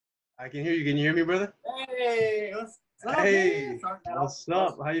I can hear you. Can you hear me, brother? Hey, what's up, Hey, man? Sorry, man. what's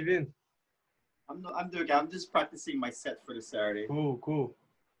up? How you been? I'm doing good. I'm just practicing my set for the Saturday. Cool, cool.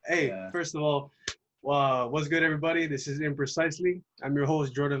 Hey, Yeah. first of all, what's good, everybody? This is Imprecisely. I'm your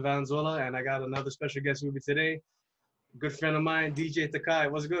host, Jordan Valenzuela, and I got another special guest with me today. Good friend of mine, DJ Takai.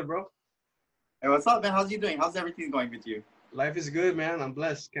 What's good, bro? Hey, what's up, man? How's you doing? How's everything going with you? Life is good, man. I'm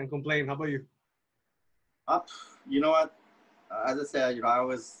blessed. Can't complain. How about you? Up. You know what? As I said,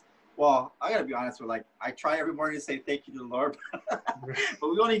 I gotta be honest with I try every morning to say thank you to the Lord, but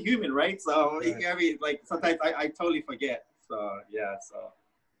we're only human, right? So Right. I mean, sometimes I totally forget. So yeah.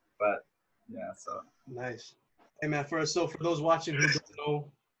 But yeah. So Nice. Hey, man. For those watching who don't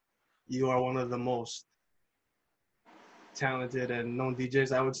know, you are one of the most talented and known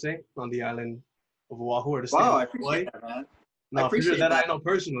DJs, I would say, on the island of Oahu or the state wow, of I appreciate Hawaii. that, man. I No, for sure. appreciate That I that. know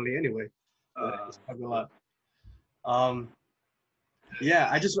personally, anyway. That I Uh, respect a lot. Um, yeah,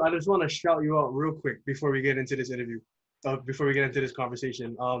 I just want to shout you out real quick before we get into this interview, before we get into this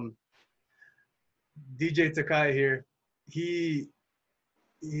conversation. DJ Takai here, he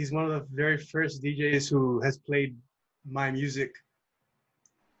he's one of the very first DJs who has played my music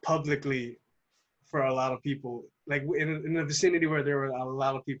publicly for a lot of people, like in the vicinity where there were a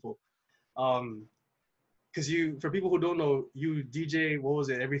lot of people. Because for people who don't know, you DJ, what was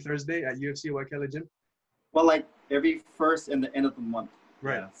it, every Thursday at UFC Waikele Gym? well, like every first and the end of the month.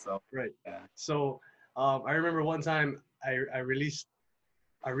 Right, Yeah. So right. yeah. So I remember one time I released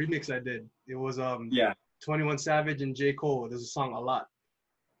a remix I did. It was Yeah. 21 Savage and J. Cole. There's a song A Lot.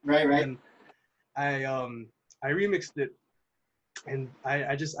 Right. And Right. then I remixed it, and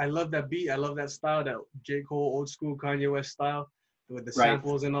I love that beat. I love that style, that J. Cole old school Kanye West style with the Right.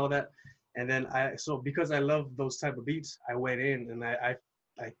 samples and all that. And then because I love those type of beats, I went in and I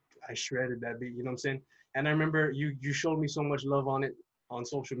I shredded that beat, you know what I'm saying? And I remember you showed me so much love on it on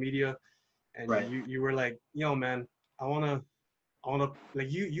social media, and Right. you were like, yo man, I wanna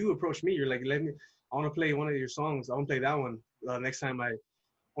like you approached me. You're like, I wanna play one of your songs. I wanna play that one next time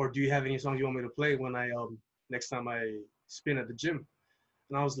or do you have any songs you want me to play when I next time I spin at the gym?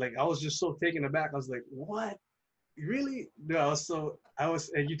 And I was just so taken aback. I was like, what? Really? No,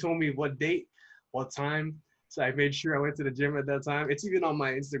 and you told me what date, what time. So I made sure I went to the gym at that time. It's even on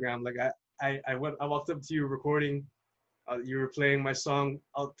my Instagram. Like I walked up to you recording. You were playing my song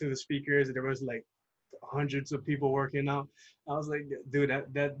out to the speakers, and there was like hundreds of people working out. I was like, dude,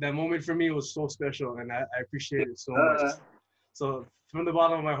 that moment for me was so special, and I appreciate it so much. Uh, So from the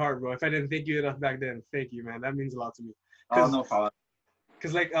bottom of my heart, bro, if I didn't thank you enough back then, thank you, man. That means a lot to me. oh, Cause, no problem.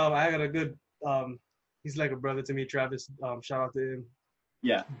 cause like I got a good he's like a brother to me, Travis. Shout out to him,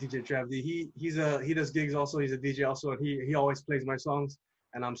 Yeah. DJ Trav. He does gigs also. He's a DJ also, and he always plays my songs,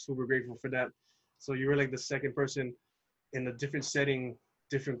 and I'm super grateful for that. So you were like the second person in a different setting,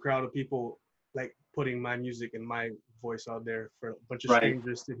 different crowd of people, like putting my music and my voice out there for a bunch of Right.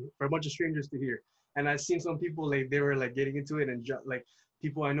 strangers to hear. And I've seen some people like they were like getting into it and like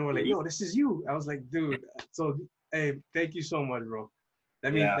people I know are like, yo, this is you. I was like, dude. So hey, thank you so much, bro.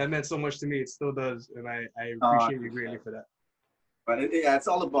 Yeah. That meant so much to me. It still does, and I I appreciate you appreciate greatly it. for that. But yeah, it's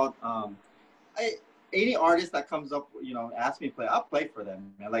all about I, any artist that comes up, ask me to play, I'll play for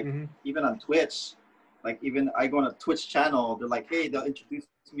them, man. Like Mm-hmm. even on Twitch, like even I go on a Twitch channel, they're like, hey, they'll introduce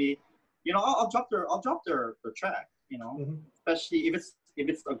me. I'll drop their track, Mm-hmm. especially if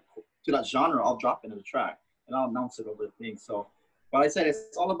it's to that genre, I'll drop it in the track and I'll announce it over the thing. So, but I said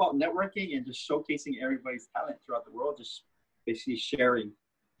it's all about networking and just showcasing everybody's talent throughout the world, just basically sharing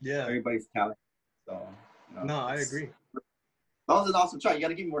Yeah. everybody's talent. So, No, I agree. that was an awesome track. You got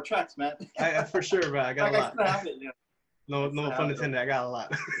to give me more tracks, man. I for sure, bro. I got a Like I lot. still have it. Yeah. No, I still no have pun it. intended. I got a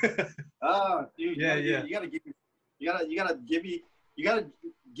lot. Oh, dude, Yeah, yeah. you gotta give me, you gotta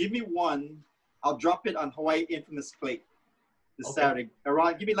give me one. I'll drop it on Hawaii Infamous Plate this Okay. Saturday.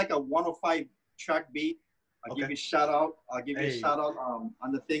 Around, give me like a 105 track beat. I'll give Okay. you a shout out. I'll give you a Hey. shout out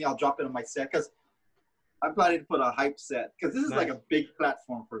on the thing. I'll drop it on my set because I'm planning to put a hype set because this is like Nice. a big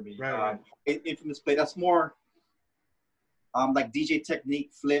platform for me. Right. Infamous Plate. That's more like DJ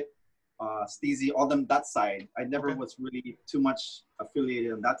Technique, Flip, Steezy, all them that side. I never Okay. was really too much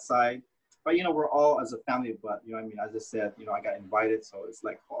affiliated on that side. But we're all as a family. But you know what I mean. As I said, I got invited, so it's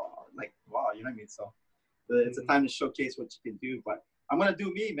like, oh, like wow, you know what I mean. So it's a time to showcase what you can do. But I'm gonna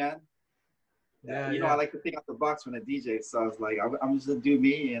do me, man. Yeah, I yeah. like to think out the box when I DJ. So I was like, I'm just gonna do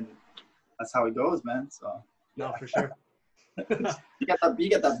me, and that's how it goes, man. So No, for sure. you got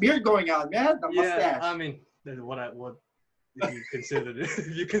that beard going on, man. The Yeah, mustache. I mean, what if you consider it?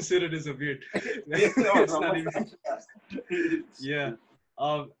 If you consider this a beard, Yeah, it's the not even. mustache. Yeah.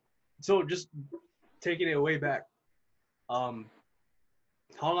 So just taking it way back.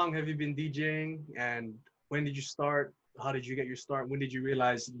 how long have you been DJing, and when did you start? How did you get your start? When did you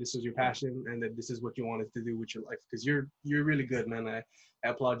realize this was your passion and that this is what you wanted to do with your life? Because you're really good, man. I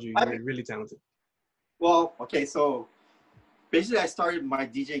applaud you. I, You're really talented. well, okay, so basically I started my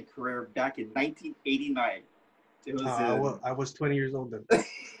DJ career back in 1989. It was in I was 20 years old then.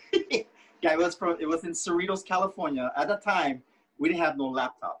 yeah, it was in Cerritos, California. At that time, we didn't have no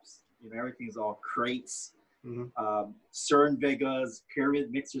laptops. You know, everything's all crates, Mm-hmm. CERN Vegas,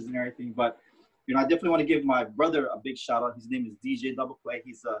 pyramid mixers, and everything. But you know, I definitely want to give my brother a big shout out. His name is DJ Double Play.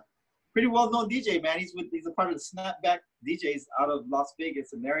 He's a pretty well known DJ, man. He's a part of the Snapback DJs out of Las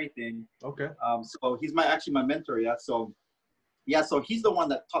Vegas and everything. Okay. So he's actually my mentor. So he's the one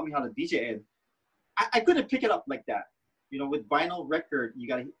that taught me how to DJ, and I couldn't pick it up like that. You know, with vinyl record, you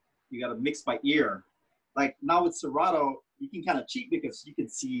gotta mix by ear. Like now with Serato, you can kind of cheat because you can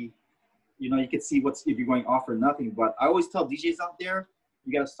see, what's if you're going off or nothing. But I always tell DJs out there,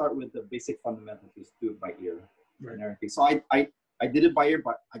 you gotta start with the basic fundamentals. Just do it by ear and everything. So I did it by ear,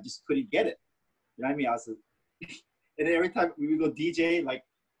 but I just couldn't get it. You know what I mean? And then every time we would go DJ, like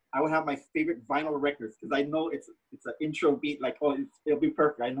I would have my favorite vinyl records because I know it's an intro beat. Like, oh, it'll be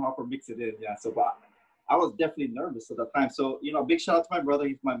perfect. I know how to mix it in. Yeah. So, but I was definitely nervous at that time. So, you know, big shout out to my brother.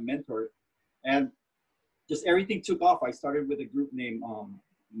 He's my mentor. And just everything took off. I started with a group named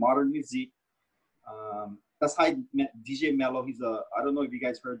Modern Music. That's how I met DJ Mello. I don't know if you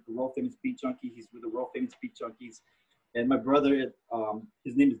guys heard the World Famous Beat Junkie. He's with the World Famous Beat Junkies. And my brother,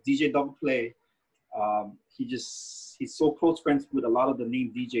 his name is DJ Double Play. He's so close friends with a lot of the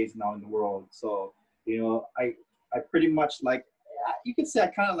named DJs now in the world. So, you know, I pretty much like, you could say I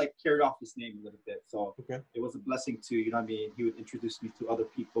kind of like carried off his name a little bit. So It was a blessing too, you know what I mean? He would introduce me to other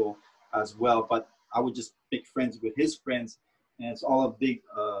people as well, but I would just make friends with his friends, and it's all a big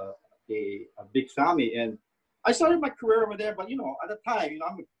family. And I started my career over there, but you know, at the time, you know,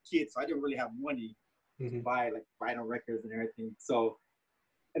 I'm a kid, so I didn't really have money to buy like vinyl records and everything. So,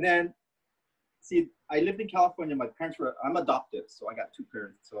 and then see, I lived in California. I'm adopted, so I got two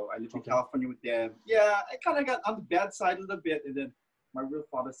parents. So I lived in California with them. Yeah, I kind of got on the bad side a little bit. And then my real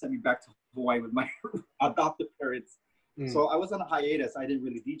father sent me back to Hawaii with my adopted parents. So I was on a hiatus. I didn't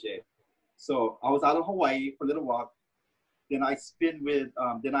really DJ. So I was out of Hawaii for a little while. Then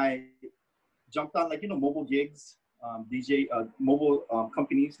then I jumped on like, you know, mobile gigs, mobile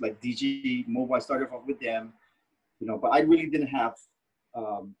companies like DJ Mobile. I started off with them, you know, but I really didn't have,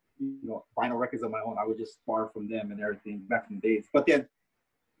 you know, vinyl records on my own. I would just borrow from them and everything back in the days. But then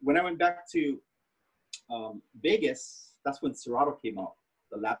when I went back to Vegas, that's when Serato came out.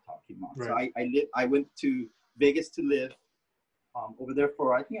 The laptop came out. Right. So I went to Vegas to live over there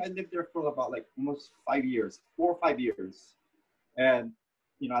I think I lived there for about like almost 5 years, 4 or 5 years. And,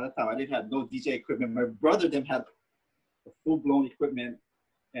 you know, at the time I didn't have no DJ equipment. My brother then had a full-blown equipment,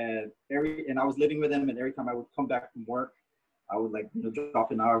 and I was living with him, and every time I would come back from work, I would like, you know,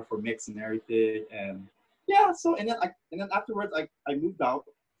 drop an hour for mix and everything. And yeah, so, and then afterwards I moved out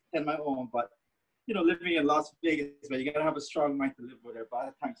and my own, but you know, living in Las Vegas, but you gotta have a strong mind to live with it. By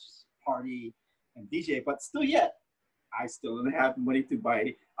the time it's just party and DJ, but still yet, I still don't have money to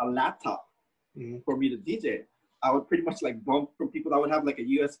buy a laptop for me to DJ. I would pretty much like bump from people that would have like a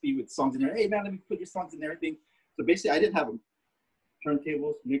USB with songs in there. Hey man, let me put your songs in everything. So basically I didn't have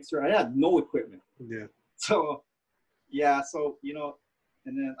turntables, mixer. I had no equipment. Yeah. So yeah, so, you know,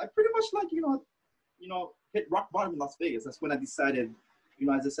 and then I pretty much like, you know, hit rock bottom in Las Vegas. That's when I decided, you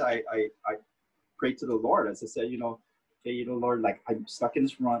know, as I said, I prayed to the Lord. As I said, you know, hey, you know, Lord, like I'm stuck in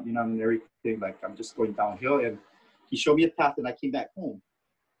this run, you know, and everything, like I'm just going downhill. And he showed me a path, and I came back home.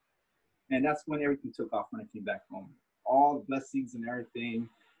 And that's when everything took off, when I came back home. All the blessings and everything.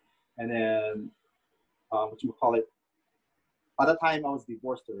 And then, by the time I was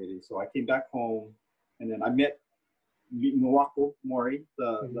divorced already. So I came back home, and then I met Mwako Mori,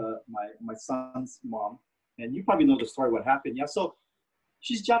 my son's mom. And you probably know the story, what happened. Yeah, so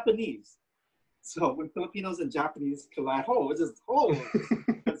she's Japanese. So when Filipinos and Japanese collide, you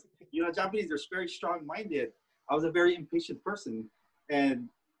know, Japanese are very strong-minded. I was a very impatient person. And,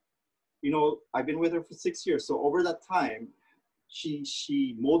 you know, I've been with her for 6 years. So over that time,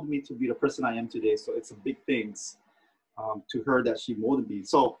 she molded me to be the person I am today. So it's a big thanks to her that she molded me.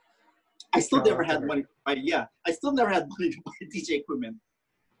 So I still never had money to buy, I still never had money to buy DJ equipment.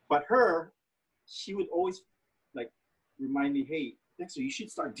 But she would always like remind me, hey, Dexter, you should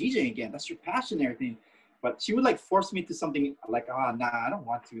start DJing again. That's your passion and everything. But she would like force me to something like, nah, I don't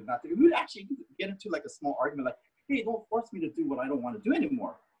want to. Not to. We would actually get into like a small argument, like, hey, don't force me to do what I don't want to do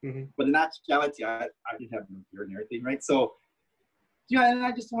anymore. But in actuality, I didn't have no gear and everything, right? So, yeah, and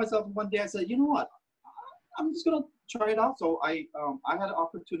I just told myself one day, I said, you know what? I'm just going to try it out. So I had an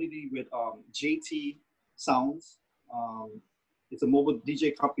opportunity with JT Sounds. It's a mobile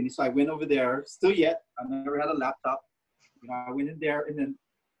DJ company. So I went over there. Still yet, I never had a laptop. You know, I went in there and then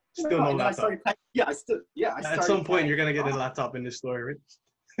Still no and then I laptop. started I started At some point, you're gonna get a laptop in this store, right?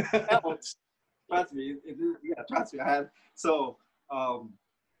 trust me, yeah, trust me. I had so um,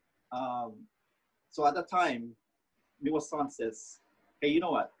 so at that time, Miwa-san says, "Hey, you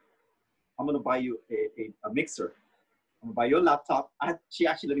know what? I'm gonna buy you a mixer. I'm gonna buy you a laptop." She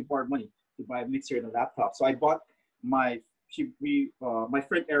actually let me borrow money to buy a mixer and a laptop. So I bought my my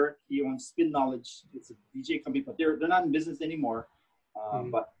friend Eric. He owns Spin Knowledge. It's a DJ company, but they're not in business anymore.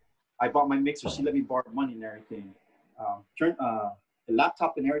 But I bought my mixer. She let me borrow money and everything. Turn a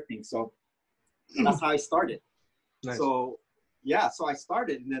laptop and everything. So that's how I started. Nice. So yeah, so I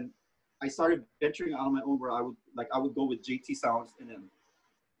started, and then I started venturing out on my own, where I would go with JT Sounds, and then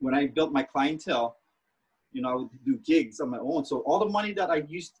when I built my clientele, you know, I would do gigs on my own. So all the money that I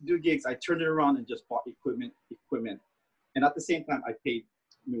used to do gigs, I turned it around and just bought equipment, and at the same time, I paid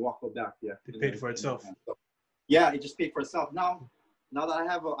Milwaukee back. Yeah, it paid for itself. So, yeah, it just paid for itself. Now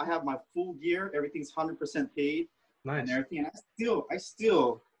that I have my full gear, everything's 100% paid. Nice. And everything. And I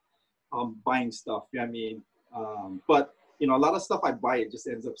still buying stuff. You know what I mean? But you know, a lot of stuff I buy, it just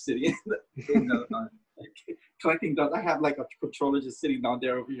ends up sitting in the collecting dust. I have like a controller just sitting down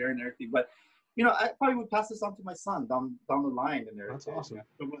there over here and everything. But you know, I probably would pass this on to my son down the line and everything. That's awesome.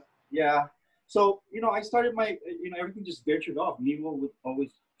 Yeah. So you know, I started my everything just ventured off. Nemo would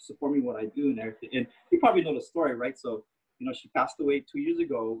always support me what I do and everything. And you probably know the story, right? So you know, she passed away 2 years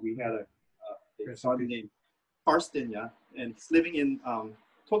ago. We had a son named Karsten, yeah, and he's living in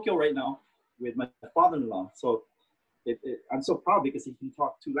Tokyo right now with my father-in-law. So I'm so proud because he can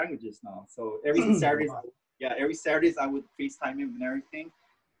talk 2 languages now. So every Saturdays, every Saturdays I would FaceTime him and everything.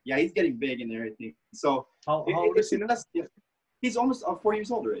 Yeah, he's getting big and everything. So how old is he now? He's almost 4 years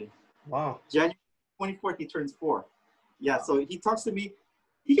old already. Wow. January 24th, he turns 4. Yeah, so he talks to me.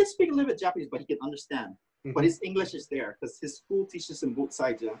 He can speak a little bit Japanese, but he can understand. But his English is there because his school teaches him both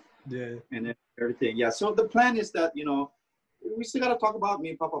sides, yeah. Yeah. And everything, yeah. So the plan is that, you know, we still got to talk about me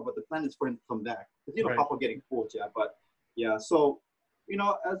and Papa, but the plan is for him to come back. Because, you know, right. Papa getting old, yeah. But, yeah, so, you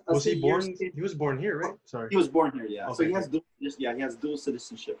know, as was he born? He was born here, right? Sorry. He was born here, yeah. Okay. So he has dual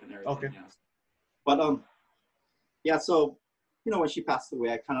citizenship and everything. Okay. Yeah. But, yeah, so, you know, when she passed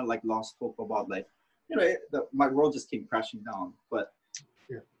away, I kind of, like, lost hope about, like, you know, my world just came crashing down. But,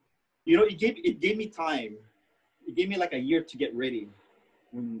 you know, it gave me time. It gave me like a year to get ready,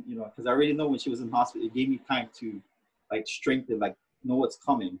 when, you know, because I already know when she was in hospital. It gave me time to like strengthen, like know what's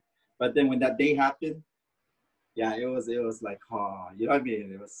coming. But then when that day happened, yeah, it was like, oh, you know what I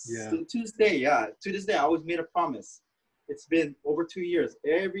mean? It was to this day, yeah. To this day, I always made a promise. It's been over 2 years.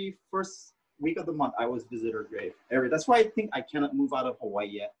 Every first week of the month, I always visit her grave. That's why I think I cannot move out of Hawaii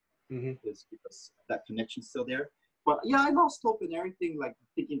yet, is because that connection's still there. But yeah, I lost hope and everything, like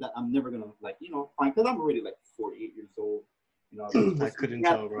thinking that I'm never gonna, like, you know, find, because I'm already like 48 years old. You know, I couldn't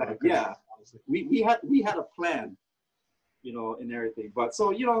tell, bro. Like, yeah, we had a plan, you know, and everything. But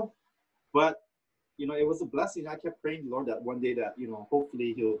so, you know, it was a blessing. I kept praying, Lord, that one day that, you know,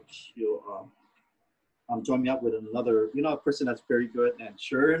 hopefully he'll join me up with another, you know, a person that's very good. And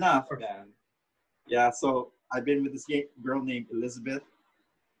sure enough, man, yeah. So I've been with this girl named Elizabeth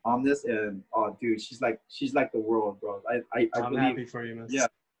on this, and oh, dude, she's like the world, bro. I'm believe, happy for you, man.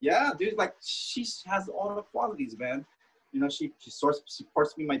 Yeah, dude, like she has all the qualities, man. You know, she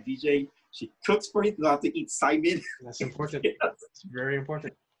supports me, my DJ. She cooks for me, not to eat Simon. That's important. It's very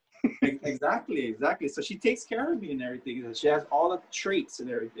important. Exactly. So she takes care of me and everything. She has all the traits and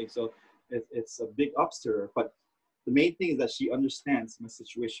everything. So it's a big ups to her. But the main thing is that she understands my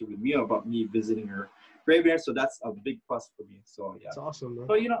situation with me about me visiting her graveyard. So that's a big plus for me. So yeah, it's awesome, bro.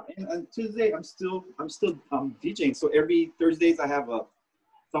 So you know, and Tuesday I'm still DJing. So every Thursdays I have a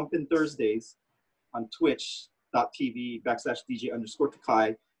Thumpin' Thursdays on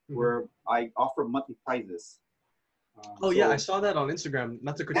Twitch.tv/DJ_Takai, where I offer monthly prizes. Yeah, I saw that on Instagram.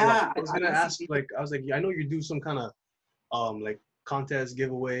 Not to cut you off. I was gonna ask, like, I know you do some kind of like contest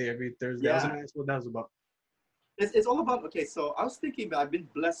giveaway every Thursday. Yeah. I was gonna ask what that was about. It's all about, okay, so I was thinking that I've been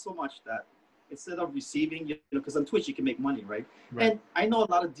blessed so much that instead of receiving, you know, because on Twitch you can make money, right? And I know a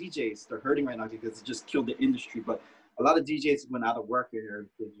lot of DJs, they're hurting right now because it just killed the industry, but a lot of DJs went out of work and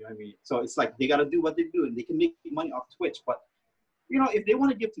everything, you know what I mean? So it's like they got to do what they do and they can make money off Twitch. But, you know, if they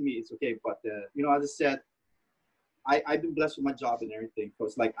want to give to me, it's okay. But, you know, as I said, I've been blessed with my job and everything. So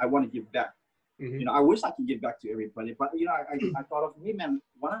it's like I want to give back. You know, I wish I could give back to everybody. But, you know, I thought of, hey, man,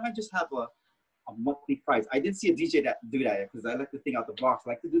 why don't I just have a monthly prize? I didn't see a DJ that do that because I like to think out the box.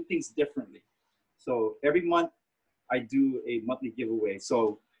 I like to do things differently. So every month I do a monthly giveaway.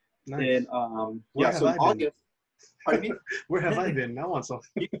 So Nice. in Where yeah, have so in I been? August, pardon me. Where have I been? I want some.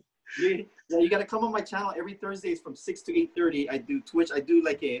 Yeah, you gotta come on my channel every Thursdays from 6 to 8:30. I do Twitch. I do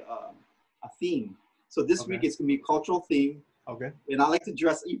like a theme. So this week Okay. it's gonna be a cultural theme, Okay. and I like to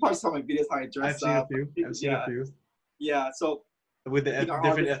dress. You probably saw my videos how I I've dress seen a up. few. I've seen a Yeah, few. yeah. So With the I think our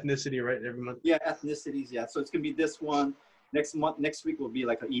different August, ethnicity, right? Every month. yeah, ethnicities. Yeah, so it's gonna be this one. Next month, next week will be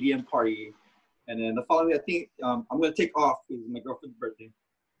like an EDM party, and then the following, I think I'm gonna take off because my girlfriend's birthday,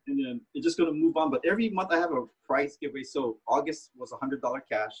 and then it's just gonna move on. But every month I have a prize giveaway. So August was $100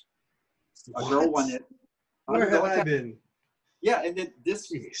 cash. A girl What? won it. Where have $100 I cash. been? Yeah, and then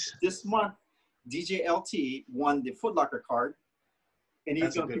Jeez. this month, DJ LT won the Foot Locker card, and he's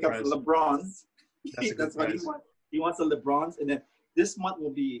That's a gonna good pick up some prize. LeBrons. That's a good That's what he prize. wants. He wants the LeBrons, and then this month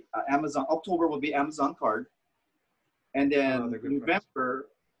will be Amazon. October will be Amazon card, and then Another good prize.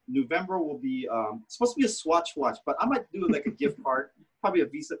 November will be supposed to be a Swatch watch, but I might do like a gift card, probably a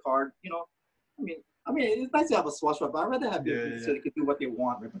Visa card. You know, I mean, it's nice to have a Swatch watch, but I'd rather have it so they can do what they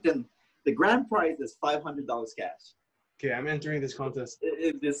want. Right? But then the grand prize is $500 cash. Okay, I'm entering this contest.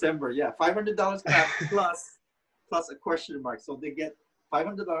 In December, yeah, $500 cash plus a question mark, so they get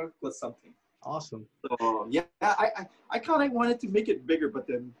 $500 plus something. Awesome. So yeah, I kind of wanted to make it bigger, but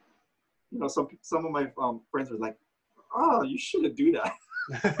then you know some of my friends were like, "Oh, you shouldn't do that."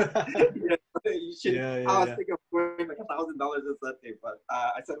 Yeah, you should. Yeah, I was yeah. thinking of going like $1,000 or something, but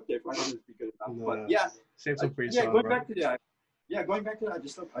I said okay, 500 would be good enough. No, But yeah, save some for yeah, yourself, going bro. back to that. Yeah, going back to that,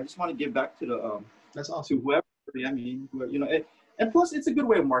 I just want to give back to the That's to awesome. whoever. I mean, you know, and plus it's a good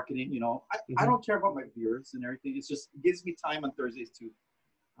way of marketing. You know, I Mhm. don't care about my viewers and everything. It's just it gives me time on Thursdays to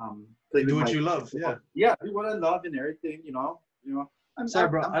play Do with what my you love. Yeah. yeah, do what I love and everything. Sorry,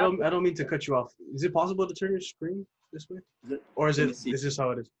 bro. I'm I happy. don't mean to cut you off. Is it possible to turn your screen this way, or is Let it? me see. Is this how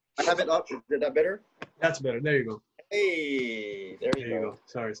it is? I have it up. Is that better? That's better. There you go. Hey, there There you go.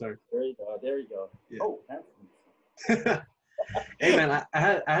 Sorry. There you go. There you go. Yeah. Oh, Hey man,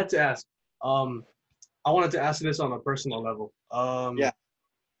 I had to ask. I wanted to ask this on a personal level. yeah.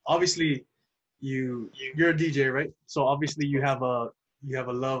 Obviously, you're a DJ, right? So obviously you have a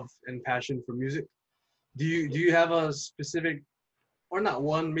love and passion for music. Do you have a specific, or not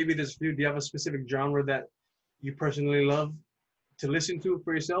one? Maybe there's a few. Do you have a specific genre that you personally love to listen to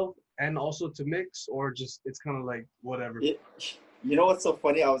for yourself and also to mix, or just it's kind of like whatever? You know what's so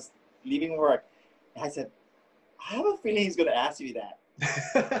funny? I was leaving work, and I said, I have a feeling he's gonna ask me that.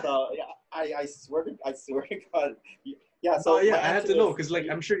 So yeah, I swear to God. Yeah. So yeah, my I had answer to know is, because like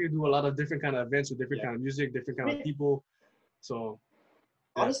I'm sure you do a lot of different kind of events with different yeah. kind of music, different I kind of mean, people. So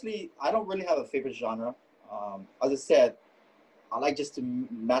yeah. honestly, I don't really have a favorite genre. As I said, I like just to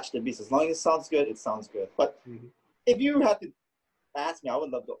match the beats. As long as it sounds good, it sounds good. But if you had to ask me, I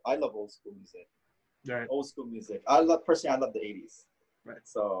love old school music. Right. Old school music. I love the 80s. Right.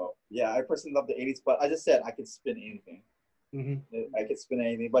 So yeah, I personally love the 80s. But I just said I can spin anything. I can spin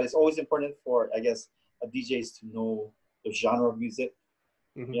anything. But it's always important for I guess a DJs to know the genre of music.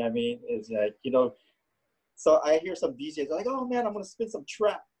 You know what I mean? It's like So I hear some DJs like, oh man, I'm gonna spin some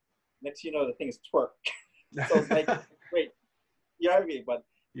trap. Next, you know, the thing is twerk. So it's like, wait, you know what I mean? But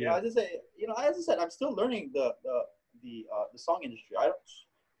yeah, I just say, as I said, I'm still learning the song industry.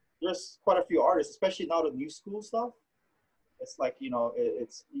 There's quite a few artists, especially now the new school stuff. It's like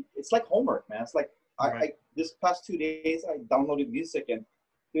it's like homework, man. It's like I this past 2 days I downloaded music and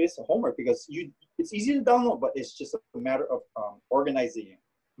it's homework because it's easy to download, but it's just a matter of organizing it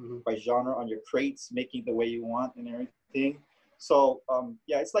by genre on your crates, making the way you want and everything. So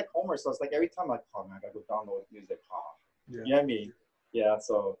yeah, it's like homework. So it's like every time like, oh man, I gotta go download music. You know what I mean? Yeah.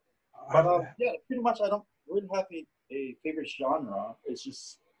 So, but yeah, pretty much I don't really have a favorite genre. It's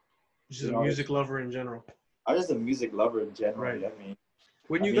just a music lover in general. I'm just a music lover in general. Right. I mean,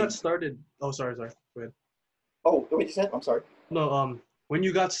 when you got started. Oh, sorry. Go ahead. Oh, what you said? I'm sorry. No. When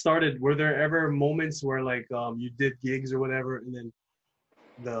you got started, were there ever moments where like you did gigs or whatever, and then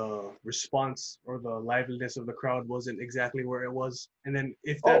the response or the liveliness of the crowd wasn't exactly where it was? And then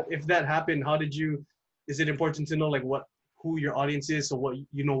if that happened, how did you? Is it important to know like who your audience is, so what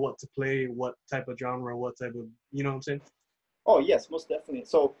what to play, what type of genre, what type of what I'm saying? Oh yes, most definitely.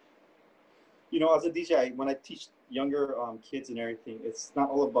 So, as a DJ, when I teach younger kids and everything, it's not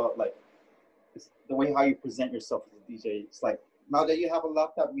all about like it's the way how you present yourself as a DJ. It's like now that you have a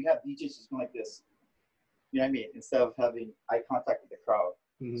laptop, we have DJs just going like this. You know what I mean? Instead of having eye contact with the crowd.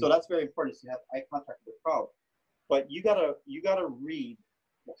 So that's very important to have eye contact with the crowd. But you gotta read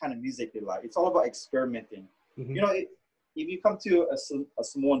what kind of music they like. It's all about experimenting. If you come to a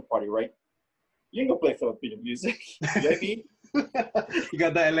Samoan party, right? You ain't gonna play Filipino music. You know what I mean? You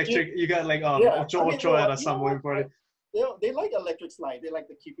got that electric. You got like Yeah, ocho I mean, ocho at you know some what? point party. They like electric slide. They like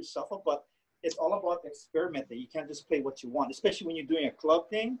to keep it shuffle, but it's all about experimenting. You can't just play what you want, especially when you're doing a club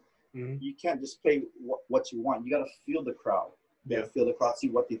thing. Mm-hmm. You can't just play what you want. You got to feel the crowd. You got Yeah. to feel the crowd, see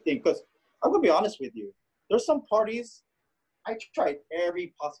what they think. Because I'm gonna be honest with you, there's some parties I tried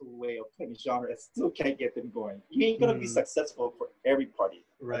every possible way of playing genre and still can't get them going. You ain't gonna be successful for every party.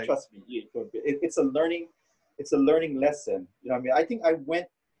 Right. Trust me, you ain't gonna be. It's a learning lesson. You know what I mean? I think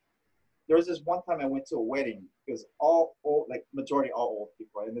there was this one time I went to a wedding. It was all old, like majority all old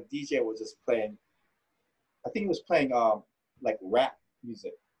people, and the DJ was just playing. I think he was playing like rap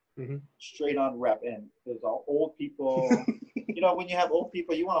music, straight on rap, and it was all old people. You know, when you have old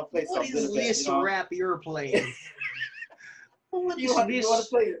people, you want to play What something. is Little bit, this you know? rap you're playing? What You is want this to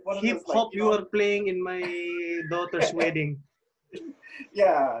play one of hip those, hop like, you are playing in my daughter's wedding?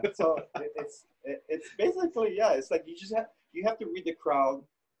 Yeah, so it's basically, yeah, it's like you have to read the crowd.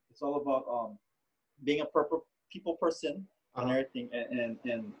 It's all about being a people person and everything,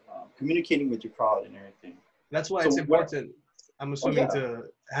 and communicating with your crowd and everything. That's why So it's important. I'm assuming yeah. to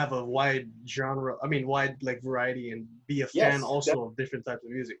have a wide genre. I mean, wide like variety, and be a fan Yes, also of different types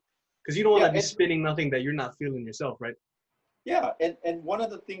of music, because you don't want to be and, spinning nothing that you're not feeling yourself, right? yeah, and one of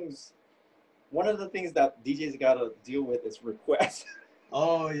the things that DJs gotta deal with is requests.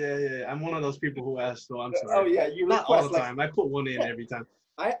 Oh yeah. I'm one of those people who ask, so I'm sorry. Oh yeah, you Not all request the like, time. I put one in yeah, every time.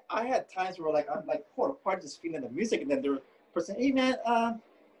 I had times where like I'm like, oh, the party just feeling the music, and then the person, hey man,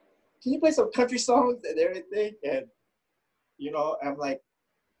 can you play some country songs and everything? And you know, I'm like,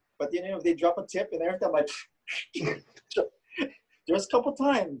 but you know, if they drop a tip and everything, I'm like, there's a couple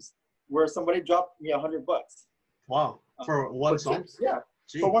times where somebody dropped me $100. Wow, for one song? Tips, yeah,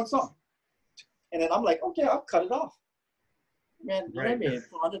 Jeez. For one song. And then I'm like, okay, I'll cut it off. Man, you know what I mean?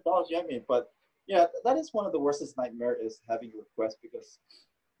 For $100, you know what I mean? But yeah, that is one of the worstest nightmare is having requests, because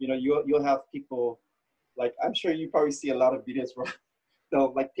you know you'll have people, like, I'm sure you probably see a lot of videos where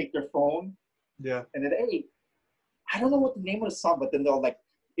they'll like take their phone, yeah, and then, hey, I don't know what the name of the song, but then they'll like,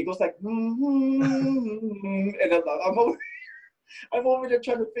 it goes like, and then I'm over there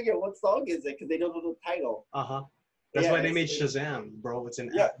trying to figure out what song is it, because they don't know the title. That's why they made Shazam, bro. It's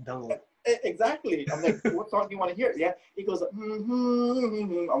an app download. Exactly. I'm like, what song do you want to hear? Yeah, it goes.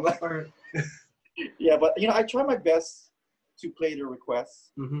 I'm like, yeah, but you know, I try my best to play the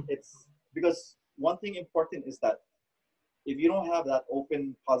requests. It's because one thing important is that if you don't have that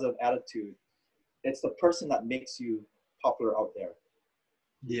open, positive attitude, it's the person that makes you popular out there.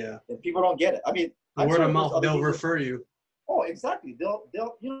 Yeah. And people don't get it. I mean, word of mouth, they'll refer you. Oh, exactly. They'll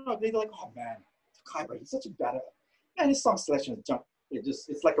you know, they're like, oh man, Takai, bro, he's such a bad man. His song selection is junk.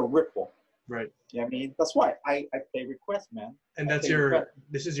 It's like a ripple. Right. You know what I mean? That's why I play requests, man. And this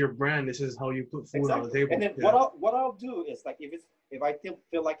is your brand. This is how you put food on the table. And then what I'll do is, like, if I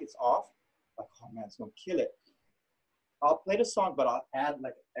feel like it's off, like, oh man, it's gonna kill it, I'll play the song, but I'll add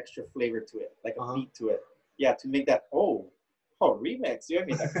like extra flavor to it, like a beat to it. Yeah, to make that remix. You know what I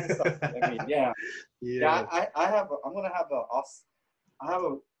mean? That kind of stuff. I mean, yeah.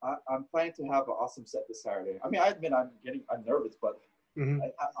 I'm planning to have an awesome set this Saturday. I mean, I admit I'm nervous, but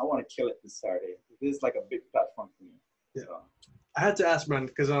I want to kill it this Saturday. This is like a big platform for me. Yeah. So. I had to ask, man,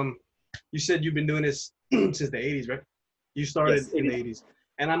 because you said you've been doing this since the 80s, right? You started in the 80s.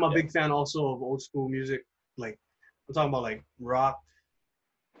 And I'm a big fan also of old school music. Like, I'm talking about like rock,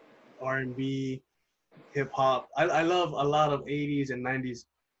 R&B, hip hop. I love a lot of 80s and 90s.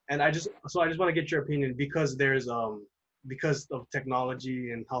 And I just want to get your opinion, because because of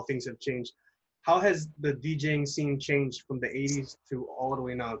technology and how things have changed. How has the DJing scene changed from the 80s to all the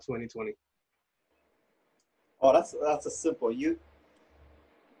way now, 2020? Oh, that's a simple.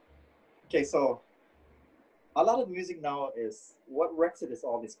 Okay, so a lot of music now is, what wrecks it is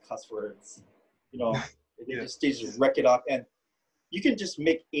all these cuss words. You know, they just wreck it up, and you can just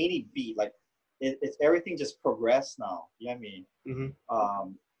make any beat. Like, it's everything just progressed now. You know what I mean?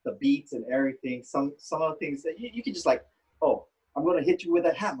 The beats and everything. Some of the things that you can just like, oh, I'm gonna hit you with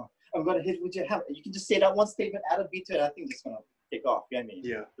a hammer. I'm gonna hit you with your hammer. You can just say that one statement, add a beat to it, and I think it's gonna take off. You know what I mean?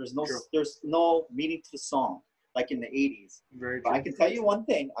 Yeah. There's no meaning to the song like in the 80s. But I can tell you one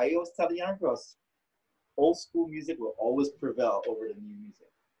thing. I always tell the young girls, old school music will always prevail over the new music.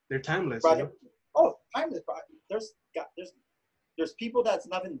 They're timeless. You know? Oh, timeless. There's people that's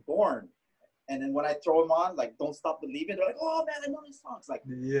not even born, and then when I throw them on, like, Don't Stop Believing, they're like, oh man, I know these songs. Like,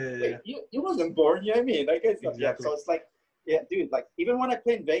 wait, you wasn't born. You know what I mean? Like, yeah. So it's like, yeah, dude. Like, even when I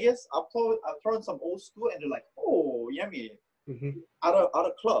play in Vegas, I'll throw in some old school, and they're like, oh, you know what I mean? Out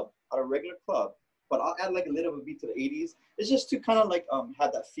of regular club. But I'll add like a little bit to the 80s. It's just to kind of like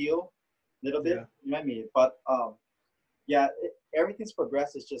have that feel a little bit. You know what I mean? But yeah, everything's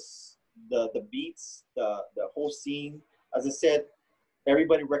progressed. It's just the beats, the whole scene. As I said,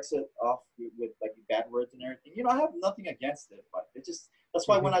 everybody wrecks it off with like bad words and everything. You know, I have nothing against it, but it just that's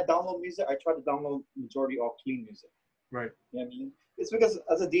why when I download music, I try to download majority all clean music. Right. You know what I mean? It's because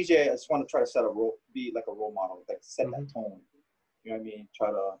as a DJ, I just want to try to set a role, be like a role model, like set that tone. You know what I mean? Try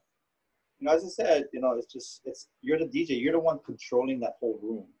to, you know, as I said, you know, it's you're the DJ, you're the one controlling that whole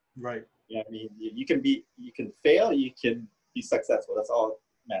room. Right. You know what I mean? You can fail, you can be successful. That's all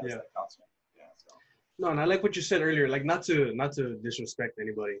matters. Yeah. That counts. Yeah. So. No, and I like what you said earlier. Like, not to disrespect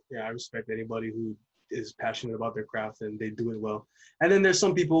anybody. Yeah, I respect anybody who is passionate about their craft and they do it well. And then there's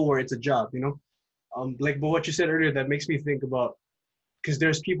some people where it's a job, you know. Like, but what you said earlier that makes me think about, because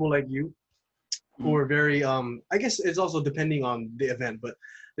there's people like you who are very I guess it's also depending on the event, but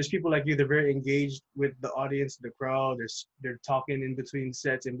there's people like you, they're very engaged with the audience, the crowd. They're talking in between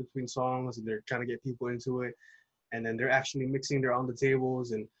sets, in between songs, and they're trying to get people into it. And then they're actually mixing, they're on the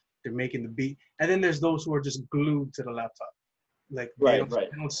tables and they're making the beat. And then there's those who are just glued to the laptop. Like they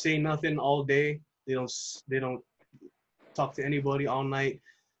don't say nothing all day. They don't talk to anybody all night.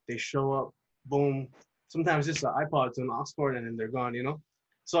 They show up, boom. Sometimes it's an iPod to an aux cord and then they're gone, you know?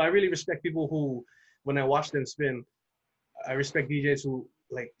 So I really respect people who, when I watch them spin, I respect DJs who,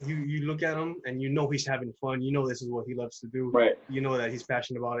 like, you look at him and you know he's having fun. You know this is what he loves to do. Right. You know that he's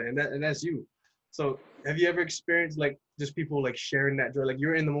passionate about it, and that's you. So have you ever experienced like just people like sharing that joy? Like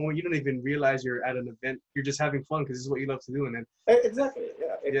you're in the moment, you don't even realize you're at an event. You're just having fun because this is what you love to do, and then exactly,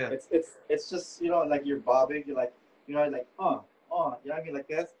 yeah. It's just, you know, like you're bobbing. You're like, you know, like you know what I mean, like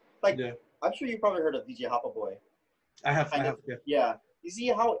this. Like I'm sure you probably heard of DJ Hopper Boy. I have. Yeah. You see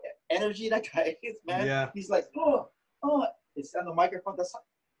how energy that guy is, man. Yeah. He's like, it's on the microphone.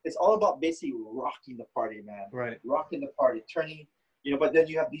 It's all about basically rocking the party, man. Right. Rocking the party, turning, you know. But then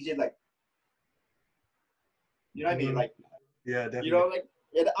you have DJ like, you know what I mean, like. Yeah, definitely. You know, like,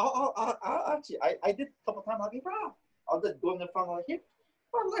 yeah, I'll actually, I did a couple times. I'll be, bro, I'll just go in the front like, hey,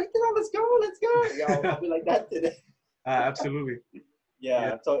 bro, like, you know, let's go. Yeah, I'll be like that today. Absolutely.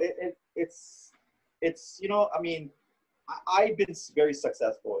 Yeah. So it's you know, I mean, I've been very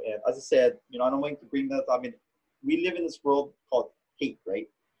successful, and as I said, you know, I don't want to bring that. I mean, we live in this world called hate, right?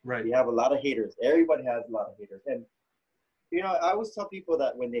 Right. We have a lot of haters. Everybody has a lot of haters, and you know, I always tell people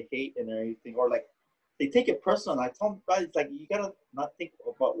that when they hate and everything, or like they take it personal. I tell them, guys, like you gotta not think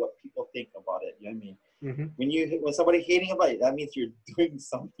about what people think about it. You know what I mean? When somebody hating about it, that means you're doing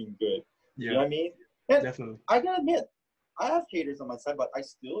something good. Yeah. You know what I mean? And definitely. I gotta admit, I have haters on my side, but I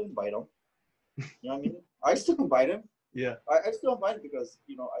still invite them. You know what I mean? I still invite them. Yeah. I still invite them because,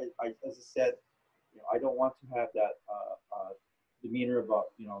 you know, I as I said, you know, I don't want to have that demeanor about,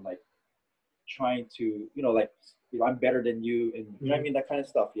 you know, like trying to, you know, like, you know, I'm better than you, and you know what I mean, that kind of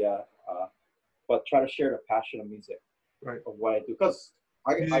stuff. Yeah. But try to share the passion of music, right, of what I do, because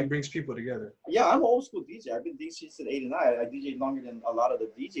music brings people together. Yeah, I'm an old school DJ. I've been DJing since '89. I DJed longer than a lot of the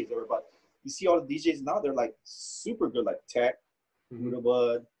DJs ever. But you see all the DJs now, they're like super good, like Tech,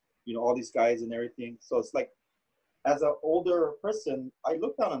 Bud, you know, all these guys and everything. So it's like, as an older person, I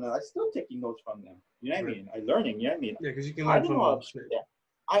look down on them. I still taking notes from them. You know what I mean? I'm learning. You know what I mean? Yeah, because you can learn from them.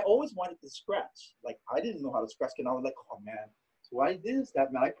 I always wanted to scratch. Like, I didn't know how to scratch, and I was like, oh man. So I did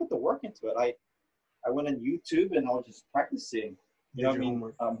that, man. I put the work into it. I went on YouTube and I was just practicing. You know what I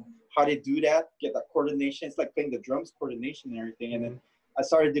mean? How to do that, get that coordination. It's like playing the drums, coordination and everything. And then I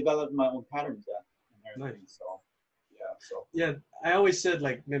started developing my own patterns. And everything. Nice. So yeah, I always said,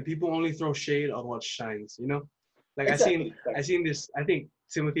 like, man, people only throw shade on what shines. You know, like exactly. I seen this. I think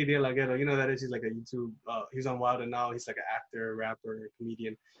Timothy De La Ghetto, you know that is, he's like a YouTube. He's on Wild and Now. He's like an actor, rapper,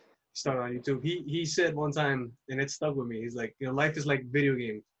 comedian. He started on YouTube. He said one time, and it stuck with me. He's like, you know, life is like video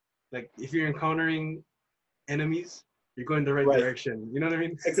games. Like, if you're encountering enemies, you're going the right direction. You know what I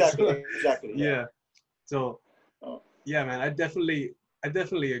mean? Exactly. Yeah. So, yeah, man, I definitely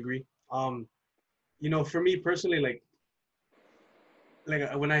agree. You know, for me personally, like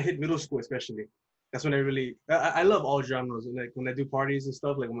when I hit middle school, especially, that's when I love all genres. And like when I do parties and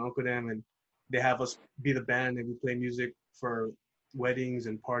stuff, like my uncle them, and they have us be the band and we play music for weddings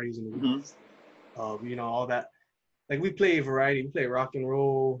and parties and you know, all that. Like, we play variety. We play rock and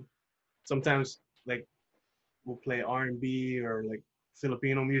roll. Sometimes, like, we'll play R&B or like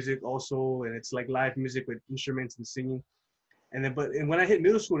Filipino music also, and it's like live music with instruments and singing. And then, but when I hit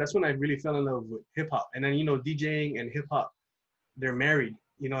middle school, that's when I really fell in love with hip hop. And then, you know, DJing and hip hop, they're married,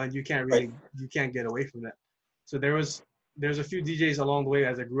 you know, and you can't get away from that. So there's a few DJs along the way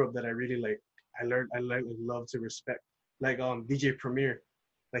as I grew up that I really like. I love to respect, like DJ Premier,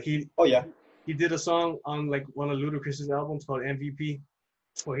 like he did a song on like one of Ludacris's albums called MVP,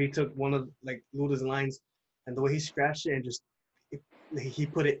 where he took one of like Luda's lines and the way he scratched it and just it, he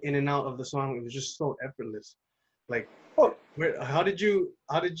put it in and out of the song. It was just so effortless. Like, Oh, how did you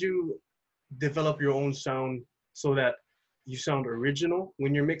develop your own sound so that you sound original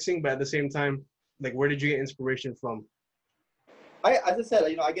when you're mixing, but at the same time, like, where did you get inspiration from? as I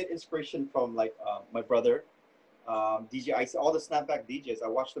said, I get inspiration from like my brother, DJ. I see all the snapback DJs. I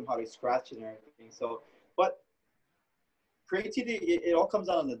watch them how they scratch and everything. So, but creativity, it all comes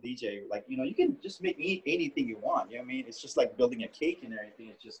out on the DJ. Like, you can just make anything you want. You know what I mean? It's just like building a cake and everything.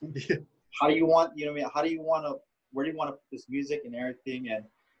 It's just how do you want, what I mean? How do you want to, where do you want to put this music and everything? And,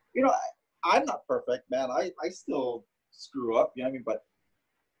 I'm not perfect, man. I still screw up, you know what I mean? But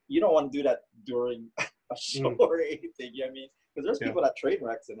you don't want to do that during a show or anything, you know what I mean? Because there's people that train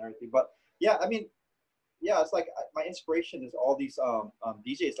wrecks and everything. But yeah, I mean, yeah, it's like my inspiration is all these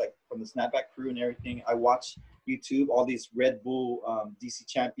DJs, like from the Snapback crew and everything. I watch YouTube, all these Red Bull DC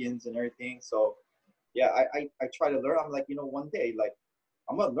champions and everything. So yeah, I try to learn. I'm like, one day, like,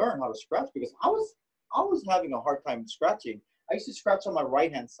 I'm gonna learn how to scratch because I was having a hard time scratching. I used to scratch on my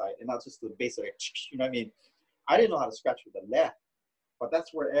right hand side, and that's just the basic, you know what I mean? I didn't know how to scratch with the left, but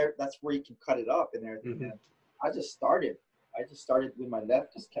that's where you can cut it up and everything. And I just started with my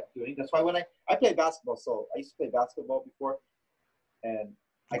left, just kept doing. That's why when I play basketball, so I used to play basketball before, and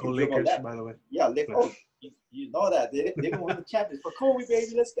I Go can dribble Lakers, left. by the way. Yeah, oh, you know that they're gonna win the champions for Kobe,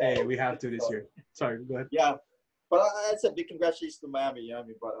 baby. Let's go. Hey, we have to this year. Sorry, go ahead. Yeah, but I said big congratulations to Miami. You know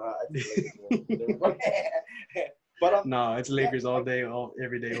what I mean? But but no, it's Lakers all day,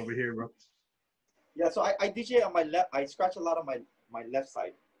 every day over here, bro. Yeah, so I DJ on my left. I scratch a lot on my left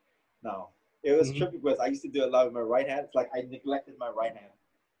side. Now it was tricky because I used to do a lot with my right hand. It's like I neglected my right hand.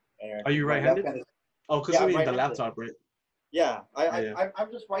 And are you right-handed? Oh, because you need the laptop, right? Yeah,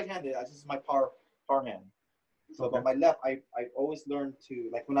 I'm just right-handed. This is my power hand. So, but my left, I always learned to,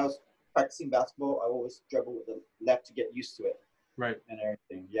 like, when I was practicing basketball, I always dribble with the left to get used to it. Right. And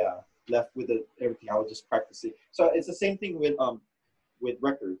everything. Yeah, left with everything. I was just practicing. So it's the same thing with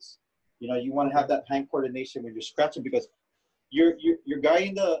records. You want to have that hand coordination when you're scratching because you're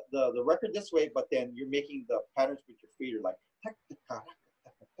guiding the record this way, but then you're making the patterns with your feet. You're like,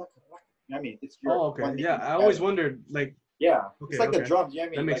 I mean, it's your. Oh, okay. Yeah, I always wondered, like. Yeah, it's like the drums. You know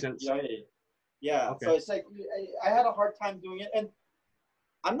what I mean? That makes sense. Yeah. Okay. So it's like I had a hard time doing it, and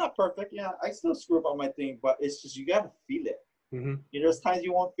I'm not perfect. Yeah, I still screw up on my thing, but it's just you gotta feel it. There's times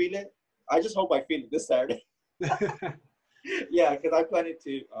you won't feel it. I just hope I feel it this Saturday. Yeah, because I planning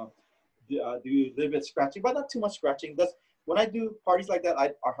to do a little bit of scratching, but not too much scratching. That's when I do parties like that.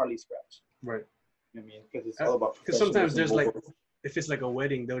 I hardly scratch. Right. I mean, because it's all about. Because sometimes there's like, if it's like a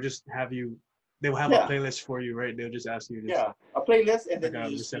wedding, they'll just have you. They'll have a playlist for you, right? They'll just ask you. A playlist, and then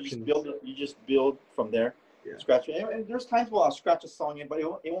you just build from there. Yeah. Scratch it. And there's times where I'll scratch a song in, but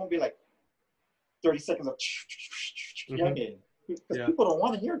it won't be like 30 seconds of. You know what I mean? Because people don't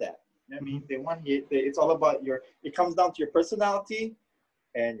want to hear that. You know what I mean? They want to hear. It's all about it comes down to your personality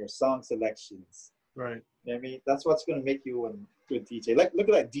and your song selections. Right. You know what I mean? That's what's going to make you a good DJ. Like, look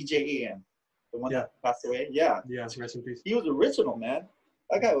at that DJ AM, the one that passed away. Yeah. Yeah, rest in peace. He was original, man.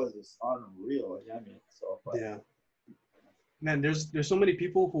 That guy was just unreal. You know what I mean? So, yeah. Man, there's so many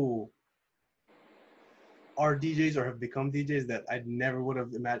people who are DJs or have become DJs that I never would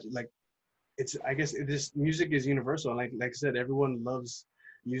have imagined. Like, I guess this music is universal. Like I said, everyone loves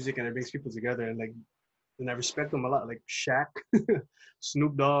music and it brings people together. And I respect them a lot. Like Shaq,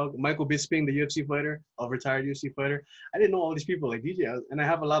 Snoop Dogg, Michael Bisping, the UFC fighter, a retired UFC fighter. I didn't know all these people like DJ, and I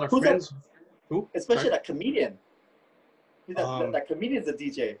have a lot of friends. Who? Especially that comedian. That comedian's a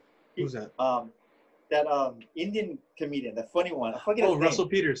DJ. Who's that? That Indian comedian, the funny one. I forget his name. Russell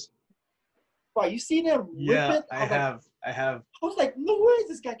Peters. Wow, you seen him? Yeah, I have. I was like, no way,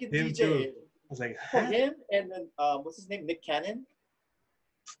 this guy can DJ. Too. I was like, for him, and then what's his name? Nick Cannon.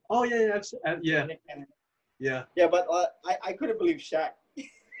 Oh yeah. Nick Cannon. Yeah. Yeah, but I couldn't believe Shaq.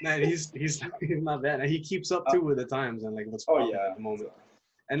 Man, he's not bad. And he keeps up too with the times and like what's popping at the moment.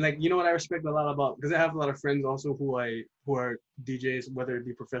 And like, you know what I respect a lot about, because I have a lot of friends also who are DJs, whether it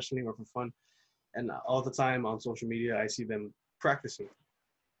be professionally or for fun. And all the time on social media, I see them practicing.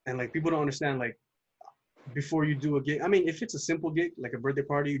 And like, people don't understand, like, before you do a gig, I mean, if it's a simple gig, like a birthday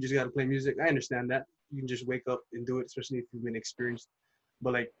party, you just got to play music. I understand that. You can just wake up and do it, especially if you've been experienced.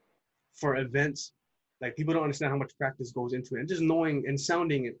 But like, for events, like, people don't understand how much practice goes into it. And just knowing and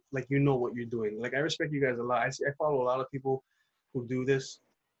sounding it like you know what you're doing. Like, I respect you guys a lot. I follow a lot of people who do this,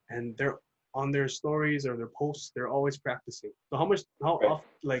 and they're on their stories or their posts, they're always practicing. So how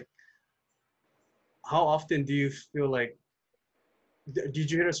often do you feel like,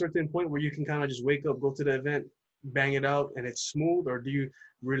 did you hit a certain point where you can kind of just wake up, go to the event, bang it out and it's smooth, or do you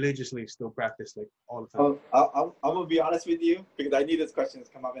religiously still practice like all the time? I'm gonna be honest with you because I knew this question has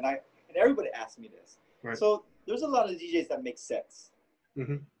come up, and everybody asks me this. Right. So there's a lot of DJs that make sets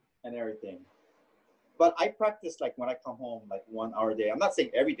and everything, but I practice like when I come home, like 1 hour a day. I'm not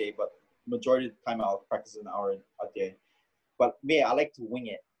saying every day, but majority of the time I'll practice an hour a day. But me, I like to wing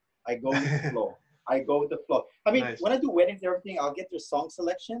it. I go with the flow. I mean, when I do weddings and everything, I'll get their song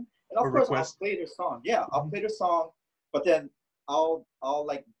selection, and of course I'll play their song. Yeah, I'll play their song, but then I'll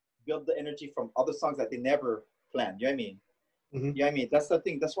like build the energy from other songs that they never planned. You know what I mean? You know what I mean? That's the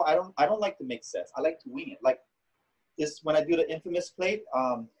thing. That's why I don't like to make sets. I like to wing it. Like this when I do the infamous plate.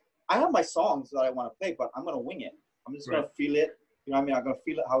 I have my songs that I want to play, but I'm gonna wing it. I'm just gonna feel it. You know what I mean? I'm gonna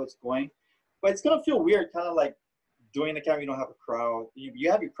feel it how it's going, but it's gonna feel weird, kind of like doing the camera. You don't have a crowd.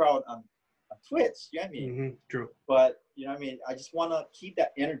 You have your crowd on Twitch. You know what I mean? True. But you know what I mean? I just want to keep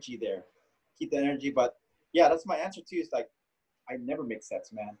that energy there. Keep that energy. But yeah, that's my answer to you. Is like I never make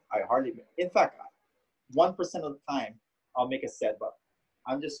sets, man. I hardly. In fact, 1% of the time I'll make a set, but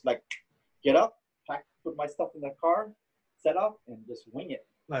I'm just like get up, pack, put my stuff in the car, set up, and just wing it.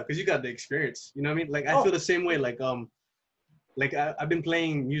 Because you got the experience. You know what I mean? Like I feel the same way. Like I've been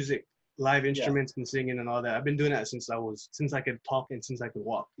playing music, live instruments and singing and all that. I've been doing that since I could talk and since I could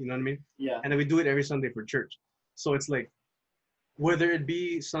walk. You know what I mean? Yeah. And then we do it every Sunday for church. So it's like, whether it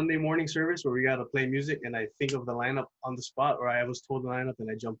be Sunday morning service where we gotta play music and I think of the lineup on the spot, or I was told the lineup and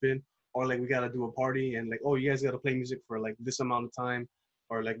I jump in, or like we gotta do a party and like, oh, you guys gotta play music for like this amount of time,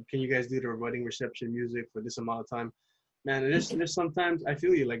 or like, can you guys do the wedding reception music for this amount of time? Man, there's sometimes I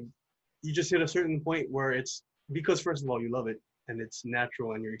feel you, like you just hit a certain point where it's because first of all you love it and it's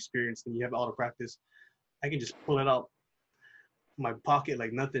natural and you're experienced and you have all the practice. I can just pull it out my pocket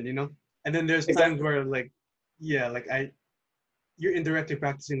like nothing, you know. And then there's times where like, yeah, like you're indirectly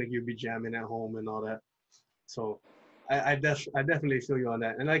practicing, like you'll be jamming at home and all that. So I definitely feel you on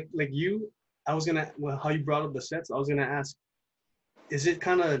that. And like you, I was gonna, well, how you brought up the sets, I was gonna ask, is it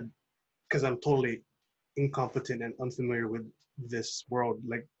kind of, because I'm totally incompetent and unfamiliar with this world,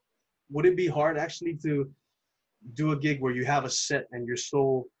 like would it be hard actually to do a gig where you have a set and you're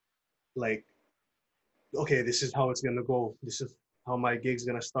so like, okay, this is how it's gonna go, this is how my gig's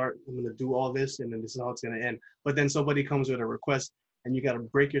gonna start, I'm gonna do all this, and then this is how it's gonna end. But then somebody comes with a request and you gotta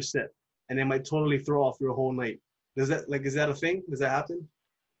break your set and they might totally throw off your whole night. Is that a thing? Does that happen?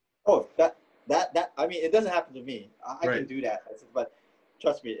 Oh, that I mean, it doesn't happen to me. I can do that, but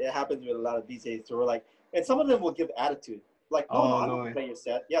trust me, it happens with a lot of DJs. So we're like, and some of them will give attitude, like, no, I'm not playing your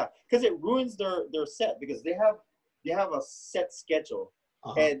set. Yeah, because it ruins their set because they have a set schedule,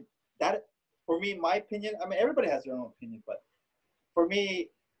 and that, for me, my opinion. I mean, everybody has their own opinion, but for me,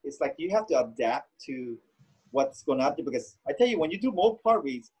 it's like you have to adapt to what's going on there, because I tell you, when you do most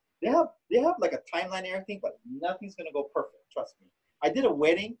parties, they have like a timeline and everything, but nothing's gonna go perfect. Trust me. I did a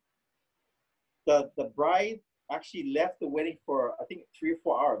wedding. The bride actually left the wedding for I think 3 or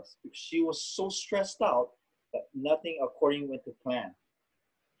 4 hours because she was so stressed out that nothing according went to plan.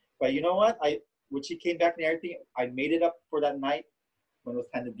 But you know what? When she came back and everything, I made it up for that night when it was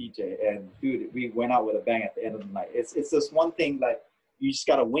time to DJ. And dude, we went out with a bang at the end of the night. It's this one thing, like you just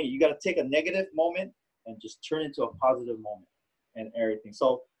gotta win. You gotta take a negative moment and just turn it into a positive moment and everything.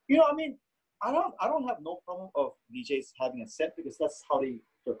 So you know, I mean, I don't have no problem of DJs having a set because that's how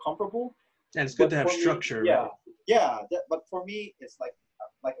they're comfortable. And it's good to have structure. Yeah, right? Yeah. But for me, it's like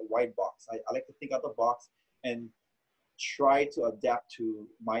a white box. I like to think out the box and try to adapt to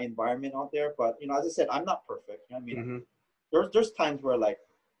my environment out there. But you know, as I said, I'm not perfect. You know what I mean? There's times where, like,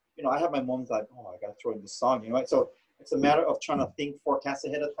 you know, I have my moments like, oh, I gotta throw in this song. You know, so it's a matter of trying to think, forecast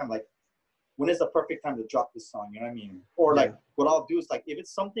ahead of time, like, when is the perfect time to drop this song? You know what I mean? Or like, what I'll do is, like, if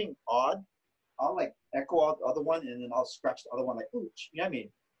it's something odd, I'll like echo out the other one and then I'll scratch the other one, like, ooh, you know what I mean?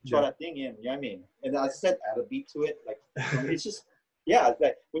 Throw that thing in, you know what I mean? And as I said, add a beat to it. Like, it's just, yeah, it's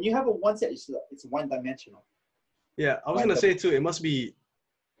like when you have a one set, it's one dimensional. Yeah, I was gonna say too, it must be,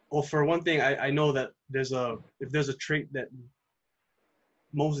 well, for one thing, I know that if there's a trait that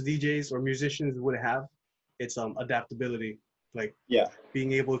most DJs or musicians would have, it's adaptability, like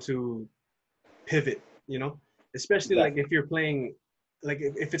being able to pivot, you know, especially like if you're playing, like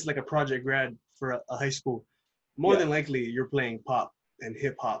if it's like a project grad for a high school, more than likely you're playing pop and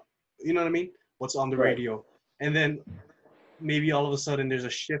hip hop, you know what I mean? What's on the radio, and then maybe all of a sudden there's a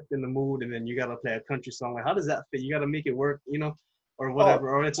shift in the mood, and then you gotta play a country song. Like, how does that fit? You gotta make it work, you know, or whatever.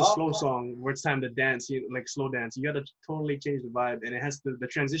 Or it's a slow song where it's time to dance, you know, like slow dance. You gotta totally change the vibe, and it has to. The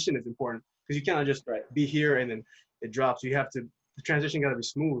transition is important because you cannot just be here and then it drops. You have to. The transition gotta be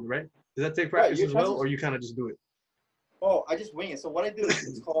smooth, right? Does that take practice as well, or you kind of just do it? Oh, I just wing it. So what I do is,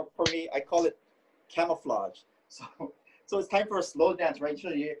 it's called, for me, I call it camouflage. So so it's time for a slow dance, right? So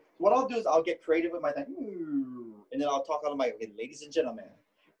what I'll do is I'll get creative with my thing, and then I'll talk out of my, okay, ladies and gentlemen,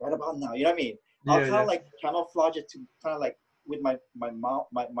 right about now, you know what I mean? I'll Yeah, kind yeah. of like camouflage it to kind of like with my mouth,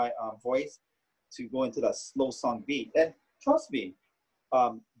 my voice, to go into that slow song beat. And trust me,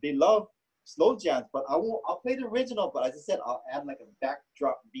 they love slow jams, but I'll play the original, but as I said, I'll add like a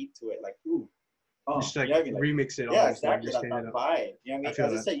backdrop beat to it, like ooh, Just you like know what I mean? Like, remix it yeah, almost, like exactly, just that, change it that up. vibe. You know what I I mean? feel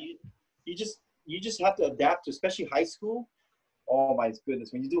As I that. said, you just have to adapt to, especially high school. Oh my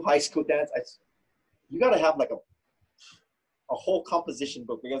goodness, when you do high school dance, you gotta have like a whole composition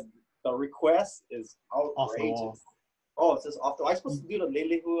book, because the request is Off the wall. outrageous. Oh, it's just off the. I was supposed to do the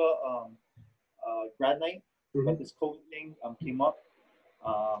Lele Hua grad night, Mm-hmm. but this COVID thing came up.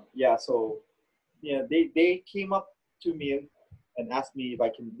 Yeah, so yeah, they came up to me and asked me if I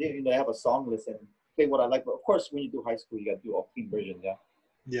can. They have a song list and play what I like. But of course, when you do high school, you gotta do a clean version, yeah.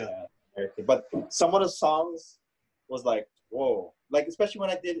 Yeah. Yeah, everything. But some of the songs was like, whoa, like especially when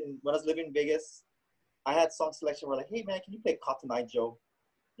I was living in Vegas, I had song selection where like, hey man, can you play Cotton Eye Joe?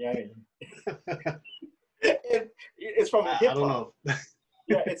 Yeah, it's from I hip don't hop. know.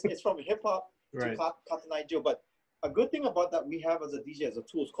 Yeah, it's from hip hop to Right. Cotton Eye Joe. But a good thing about that we have as a DJ as a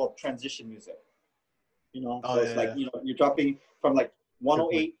tool is called transition music. Oh So yeah, it's like yeah. you're dropping from like Good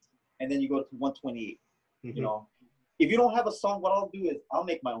point. 108 and then you go to 128. Mm-hmm. If you don't have a song, what I'll do is I'll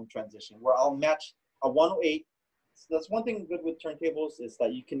make my own transition where I'll match a 108. So that's one thing good with turntables is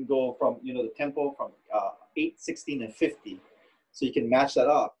that you can go from the tempo from 8, 16, and 50, so you can match that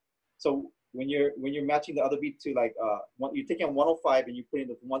up. So when you're matching the other beat to like you're taking a 105 and you put it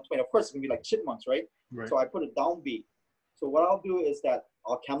into 120. Of course, it's gonna be like chipmunks, right? Right. So I put a downbeat. So what I'll do is that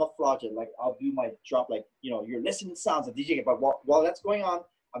I'll camouflage it, like I'll do my drop, like you're listening to sounds of DJ, but while that's going on,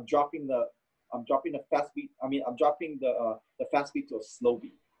 I'm dropping the fast beat. I mean, I'm dropping the fast beat to a slow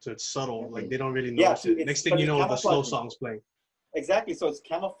beat. So it's subtle, Okay. like they don't really Yeah, notice it. Next thing because you it's know, the slow camouflaging. song's playing. Exactly. So it's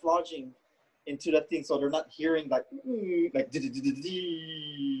camouflaging into that thing, so they're not hearing like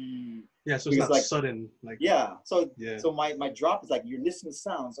Yeah, so it's because not like sudden. Like yeah. So yeah, my drop is like you're listening to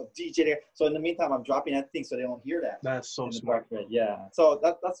sounds of DJ there. So in the meantime, I'm dropping that thing so they don't hear that that's so in the smart. background. Yeah. So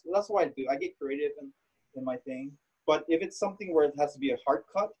that's what I do. I get creative in my thing. But if it's something where it has to be a hard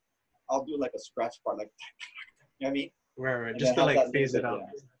cut, I'll do like a scratch part, like you know what I mean? Right. And Just then to have like that little phase it bit, out. yeah.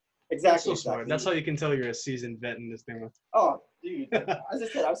 That's Exactly, so smart. exactly. That's how you can tell you're a seasoned vet in this thing. Oh, dude, as I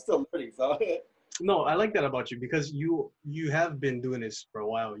said, I'm still learning. So No, I like that about you because you have been doing this for a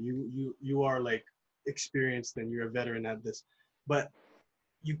while. You are like experienced and you're a veteran at this. But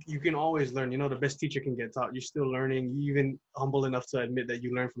you can always learn. The best teacher can get taught. You're still learning. You even humble enough to admit that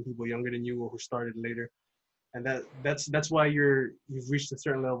you learn from people younger than you or who started later. And that's why you've reached a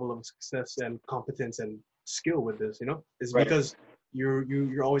certain level of success and competence and skill with this. It's right, because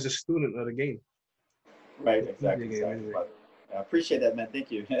you're always a student of the game. right, The exactly, game exactly. anyway. But I appreciate that, man.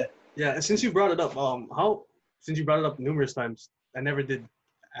 Thank you. Yeah, and since you brought it up, since you brought it up numerous times, I never did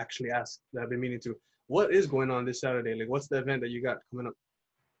actually ask that I've been meaning to. What is going on this Saturday? Like, what's the event that you got coming up?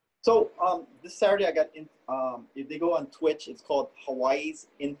 So this Saturday I got in. If they go on Twitch, it's called Hawaii's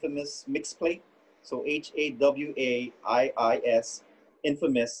Infamous Mix Plate. So HAWAIIS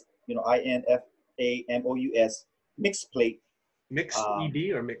Infamous. INFAMOUS Mix Plate. Mix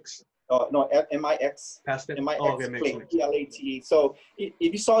ED or mix? No, MIX. Past it? Oh, okay, MIX mix, plate, mix. PLATE. So if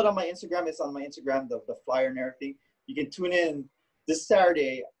you saw it on my Instagram, it's on my Instagram, the flyer and everything. You can tune in this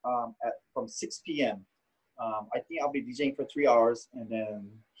Saturday from 6 p.m. I think I'll be DJing for 3 hours, and then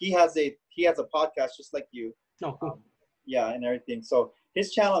he has a podcast just like you. Oh, cool. Yeah, and everything. So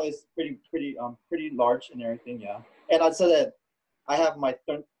his channel is pretty large and everything. Yeah, and I said that I have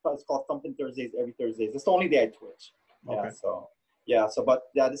it's called Thumping Thursdays every Thursdays. It's the only day I Twitch. Yeah, Okay. so. Yeah, but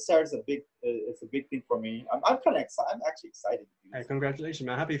this Saturday's it's a big thing for me. I'm kind of excited. I'm actually excited. Hey, congratulations,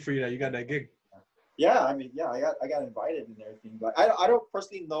 man! Happy for you that you got that gig. Yeah, I mean, yeah, I got invited and everything. But I don't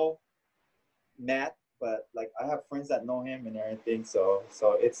personally know Matt, but like I have friends that know him and everything. So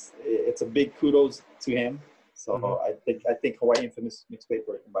it's a big kudos to him. So I think Hawaii Infamous Mixtape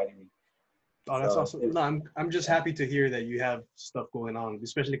for inviting me. Oh, that's awesome. No, I'm just happy to hear that you have stuff going on,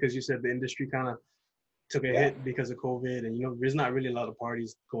 especially because you said the industry kind of took a hit because of COVID, and there's not really a lot of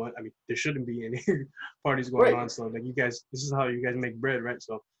parties going. I mean, there shouldn't be any parties going on. So like you guys, this is how you guys make bread, right?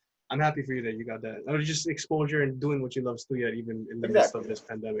 So I'm happy for you that you got that. Or just exposure and doing what you love still yet, even in the midst of this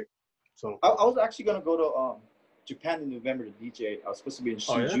pandemic. So I was actually gonna go to Japan in November to DJ. I was supposed to be in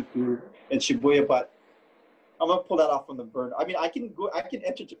Shinjuku and Shibuya, but I'm gonna pull that off from the burn. I mean, I can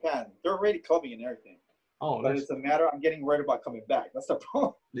enter Japan. They're already clubbing and everything. Oh, but it's a matter. I'm getting worried about coming back. That's the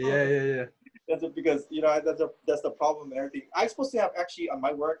problem. Yeah. That's because that's the problem and everything. I'm supposed to have actually on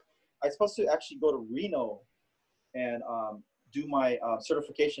my work. I'm supposed to actually go to Reno and do my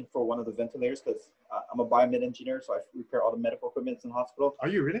certification for one of the ventilators because I'm a biomed engineer, so I repair all the medical equipment in the hospital. Are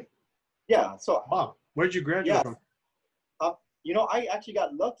you really? Yeah. So wow, where'd you graduate from? You know, I actually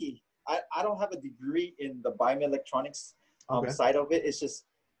got lucky. I don't have a degree in the bioelectronics side of it. It's just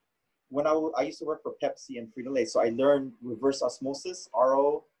when I used to work for Pepsi and Frito-Lay, so I learned reverse osmosis,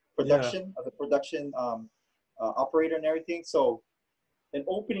 RO production, as a production operator and everything. So an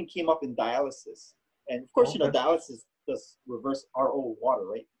opening came up in dialysis. And of course, you know, dialysis does reverse RO water,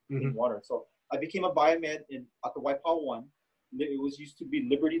 right? Clean water. So I became a biomed at the Whitehall 1. It was used to be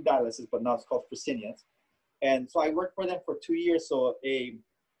Liberty Dialysis, but now it's called Fresenius. And so I worked for them for 2 years. So a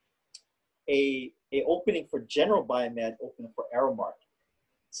opening for general biomed opened for Aeromark.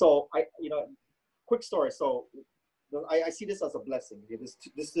 So quick story. So I see this as a blessing.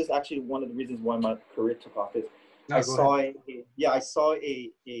 This is actually one of the reasons why my career took off. Is I saw a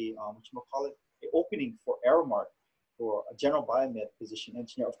opening for Aeromark for a general biomed physician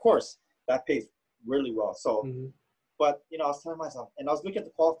engineer. Of course, that pays really well. So, but I was telling myself, and I was looking at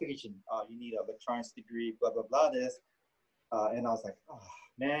the qualification. You need an electronics degree, blah blah blah. This, and I was like, oh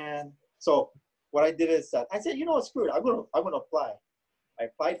man. So what I did is that I said, screw it. I'm gonna apply. I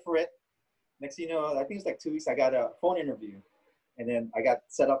applied for it. Next thing you know, I think it's like 2 weeks. I got a phone interview, and then I got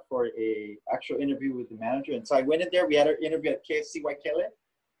set up for a actual interview with the manager. And so I went in there. We had an interview at KFC Waikele.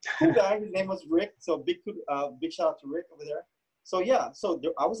 Cool guy. His name was Rick. So big shout out to Rick over there. So yeah,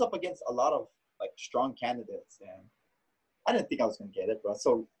 I was up against a lot of like strong candidates, and I didn't think I was gonna get it, bro.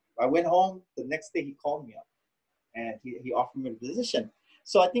 So I went home. The next day he called me up, and he offered me the position.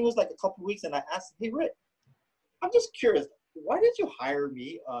 So I think it was like a couple of weeks, and I asked him, hey Rick, I'm just curious, why did you hire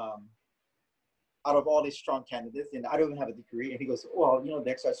me out of all these strong candidates, and I don't even have a degree? And he goes, well,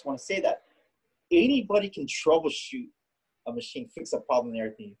 Dexter, I just want to say that anybody can troubleshoot a machine, fix a problem and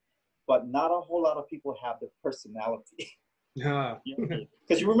everything, but not a whole lot of people have the personality. Yeah.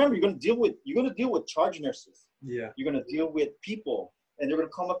 Because you remember, you're gonna deal with charge nurses. Yeah. You're gonna deal with people, and they're gonna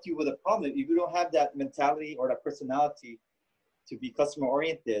come up to you with a problem. If you don't have that mentality or that personality to be customer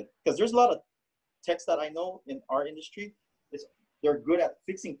oriented, because there's a lot of techs that I know in our industry, they're good at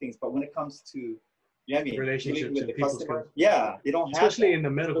fixing things, but when it comes to relationships with the customer, they don't have. Especially in the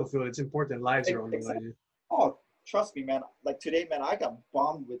medical field, it's important. Lives are on the line. Oh, trust me, man. Like today, man, I got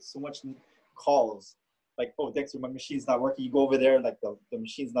bombed with so much calls. Like, oh, Dexter, my machine's not working. You go over there, like the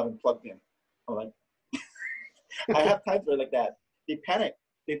machine's not even plugged in. I'm like, I have times where like that. They panic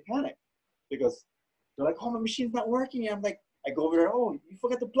because they're like, oh, my machine's not working. And I'm like, I go over there, oh, you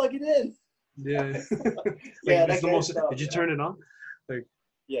forgot to plug it in. Yeah. That's the most. Did you turn it on? Like.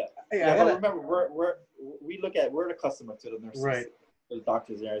 Yeah. Hey, but remember, we're the customer to the nurses, right? To the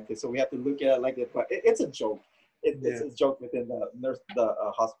doctors and everything. So we have to look at it like it, but it's a joke. It's a joke within the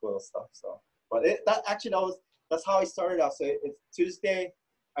hospital stuff. So, but that's how I started out. So it's Tuesday.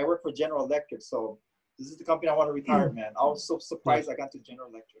 I work for General Electric. So this is the company I want to retire, man. I was so surprised I got to General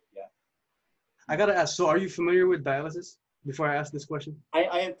Electric. Yeah. I gotta ask. So, are you familiar with dialysis? Before I ask this question, I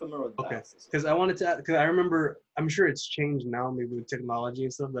am familiar with dialysis. Because I wanted to ask, because I remember, I'm sure it's changed now, maybe with technology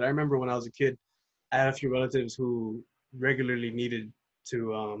and stuff, but I remember when I was a kid, I had a few relatives who regularly needed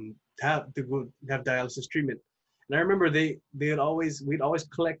to have dialysis treatment. And I remember we'd always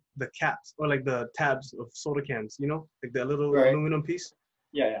collect the caps or like the tabs of soda cans, like the little aluminum piece.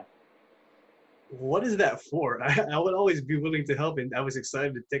 Yeah. What is that for? I would always be willing to help, and I was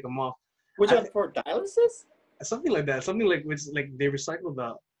excited to take them off. Which one, for dialysis? Something like that. Something like they recycle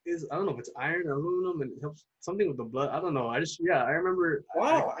I don't know if it's iron or aluminum, and it helps something with the blood. I don't know. I remember.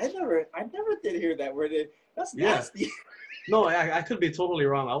 Wow, I never did hear that. That's nasty. No, I could be totally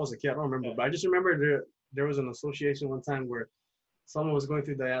wrong. I was a kid. I don't remember, but I just remember there was an association one time where someone was going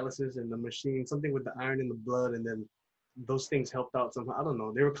through dialysis and the machine, something with the iron in the blood, and then those things helped out somehow. I don't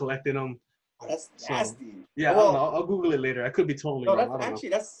know. They were collecting them. Oh, that's nasty. Yeah, well, I don't know. I'll Google it later. I could be totally wrong.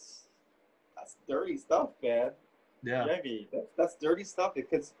 That's dirty stuff, man. Yeah. I mean, that's dirty stuff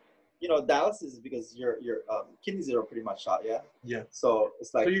because, dialysis is because your kidneys are pretty much shot, yeah? Yeah. So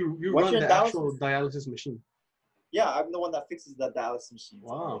it's like. So you run the actual dialysis machine? Yeah, I'm the one that fixes the dialysis machines.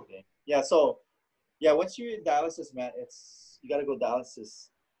 Wow. Yeah, so, once you're in dialysis, man, you got to go dialysis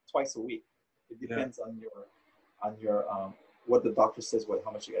twice a week. It depends on your what the doctor says,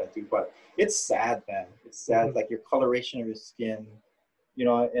 how much you got to do. But it's sad, man. It's sad, like your coloration of your skin,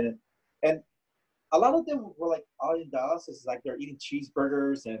 and a lot of them were like, all in dialysis, like they're eating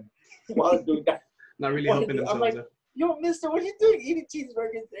cheeseburgers and while doing that. Not really helping themselves. I'm like, yo, mister, what are you doing? Eating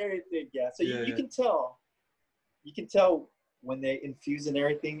cheeseburgers and everything. Yeah. So you can tell. You can tell when they infuse and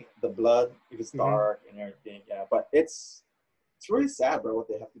everything, the blood, if it's dark and everything. Yeah. But it's really sad, bro, what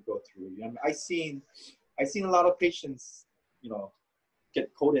they have to go through. I seen I've seen a lot of patients, get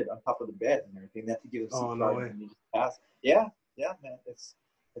coded on top of the bed and everything. They have to give them Oh, CPR no way. and they just pass. Yeah, man. It's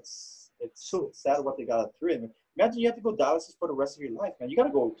So sad what they got through. And imagine you have to go dialysis for the rest of your life, man. You got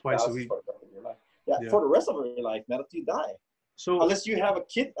to go twice a dialysis week. for the rest of your life. Yeah, Yeah. for the rest of your life, man, until you die. So Unless you have a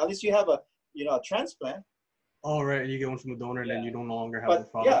kid, unless you have a transplant. all right, you get one from a donor, and then you no longer have the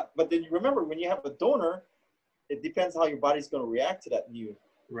But problem. but then you remember when you have a donor, it depends how your body's going to react to that new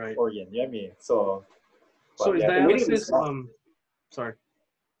Right. organ. You know what I mean? So Is dialysis sorry.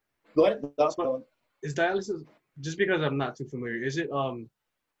 Go ahead. So is dialysis, just because I'm not too familiar, is it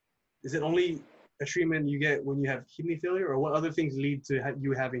only a treatment you get when you have kidney failure, or what other things lead to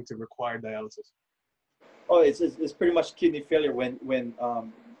you having to require dialysis? Oh, it's pretty much kidney failure when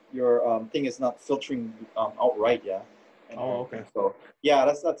your thing is not filtering outright, yeah. Oh, okay. So yeah,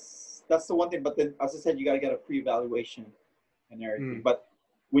 that's the one thing. But then, as I said, you gotta get a pre-evaluation and everything. But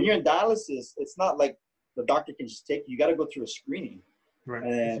when you're in dialysis, it's not like the doctor can just take you. You gotta go through a screening, Right.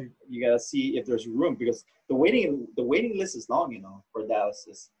 and you gotta see if there's room, because the waiting list is long, for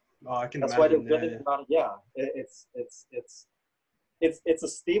dialysis. Oh, I can That's imagine. why they're building about it. Yeah, it's a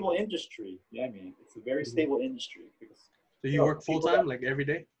stable industry. Yeah, I mean, it's a very stable industry because. So you work full time, like every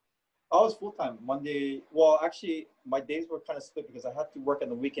day? I was full time Monday. Well, actually, my days were kind of split because I had to work on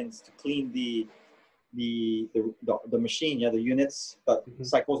the weekends to clean the machine, the units that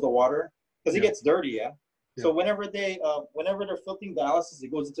cycles the water, because it gets dirty, yeah. So whenever they're filtering dialysis,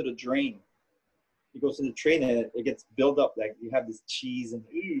 it goes into the drain. It goes to the drain and it gets built up. Like you have this cheese and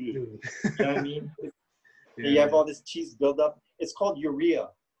you know what I mean? You have all this cheese build up. It's called urea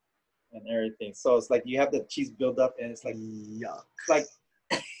and everything. So it's like you have the cheese build up and it's like yuck.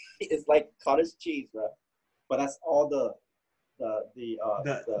 It's like cottage cheese, bro. But that's all the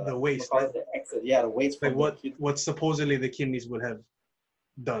waste, right? The exit. Yeah, the waste from what supposedly the kidneys would have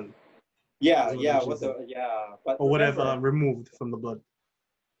done. But or would have removed from the blood.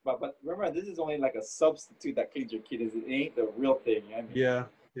 But remember, this is only like a substitute that cleans your kidneys. It ain't the real thing. You know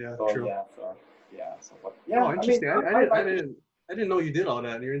what I mean? True. Oh, interesting. I didn't know you did all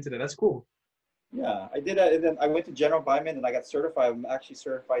that. You're into that. That's cool. Yeah, I did that, and then I went to general biomed, and I got certified. I'm actually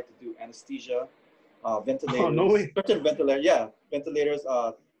certified to do anesthesia, ventilators. Oh, no way. Certain ventilators,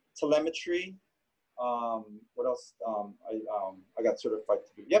 telemetry. What else? I got certified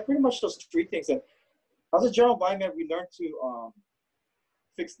to do. Yeah, pretty much those three things. And as a general biomed, we learned to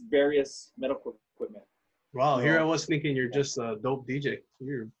fix various medical equipment. Wow, here I was thinking you're just a dope DJ.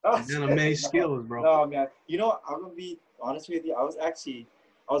 You're many skills, bro. No, man. I'm gonna be honest with you. I was actually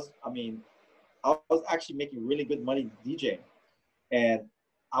making really good money DJing, and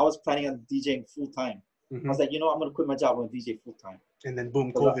I was planning on DJing full time. I was like, I'm gonna quit my job. I'm gonna DJ full time. And then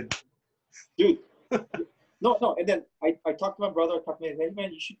boom, COVID. Dude, no. And then I talked to my brother. I talked to him. Hey,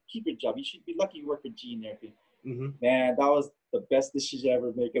 man, you should keep your job. You should be lucky you work for G and everything. Man, that was the best decision I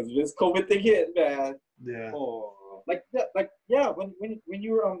ever made because this COVID thing hit, man. Yeah. Oh, when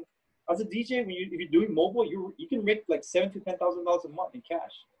you were as a DJ, if you're doing mobile, you can make like $7,000 to $10,000 a month in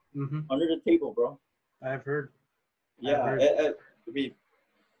cash under the table, bro. I've heard. Yeah,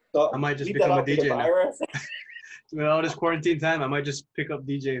 I might just become a DJ now. With all this quarantine time, I might just pick up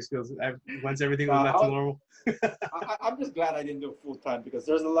DJing skills once everything goes back to normal. I'm just glad I didn't do it full time because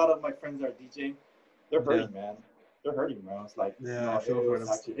there's a lot of my friends that are DJing. They're hurting, man. They're hurting, man. It's like, I feel for them.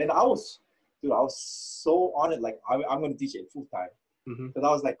 And I was so on it. Like, I'm going to DJ full time. Because I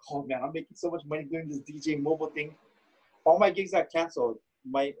was like, oh man, I'm making so much money doing this DJ mobile thing. All my gigs got canceled.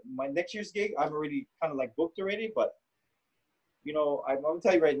 My next year's gig, I'm already kind of like booked already. But I'm gonna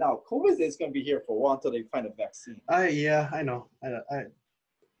tell you right now, COVID is going to be here for a while until they find a vaccine. I know.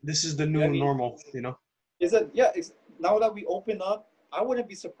 This is the new normal, Is it? Yeah. Now that we open up, I wouldn't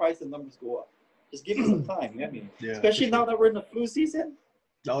be surprised the numbers go up. Just give it some time. Especially now that we're in the flu season.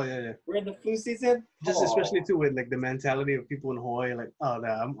 Oh yeah. We're in the flu season. Especially too with like the mentality of people in Hawaii, like, oh,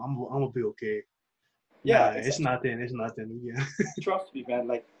 nah, I'm gonna be okay. Yeah, nah, exactly. It's nothing. Yeah. Trust me, man.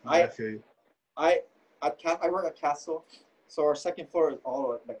 Like I feel you. I work at Castle, so our second floor is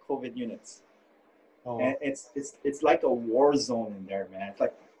all like COVID units. Oh. And it's like a war zone in there, man. It's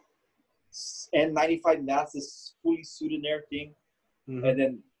like N95 masks is fully suited and everything, and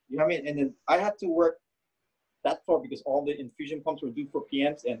then. You know what I mean? And then I had to work that far because all the infusion pumps were due for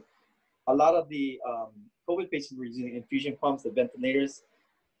PMs, and a lot of the COVID patients were using infusion pumps, the ventilators.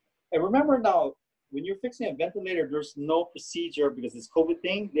 And remember now, when you're fixing a ventilator, there's no procedure because this COVID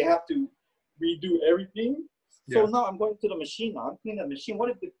thing. They have to redo everything. So now I'm going to the machine now. I'm cleaning the machine. What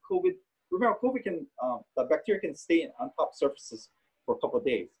if the COVID? Remember, COVID can the bacteria can stay on top surfaces for a couple of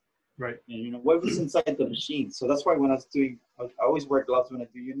days. Right. And what was inside the machine? So that's why when I was doing, I always wear gloves when I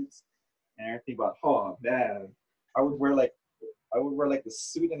do units, and everything. But oh man, I would wear like the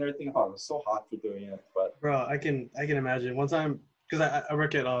suit and everything. Oh, it was so hot for doing it. But Bro, I can imagine. One time, because I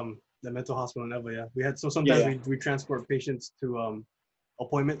work at the mental hospital in Eva, yeah. We had so yeah, sometimes yeah. we transport patients to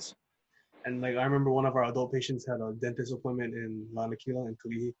appointments, and like I remember one of our adult patients had a dentist appointment in La Naquila in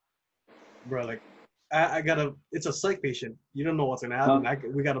Kalihi. Bro, like I gotta, it's a psych patient. You don't know what's gonna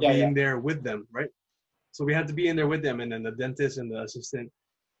happen. We gotta Yeah, be yeah. in there with them, right? So we had to be in there with them, and then the dentist and the assistant.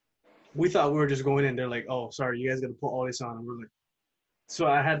 We thought we were just going in. They're like, "Oh, sorry, you guys got to put all this on." And we're like, so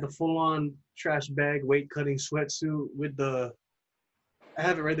I had the full-on trash bag, weight-cutting sweatsuit with the. I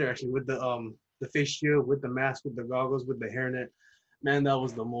have it right there actually with the face shield, with the mask, with the goggles, with the hairnet. Man, that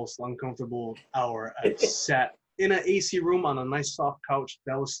was the most uncomfortable hour I've sat in an AC room on a nice soft couch.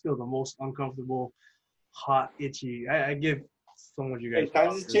 That was still the most uncomfortable, hot, itchy. I give so much you guys Hey, times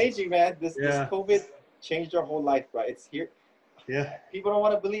props is for this. changing, man. This Yeah, COVID changed our whole life, right? It's here. yeah, People don't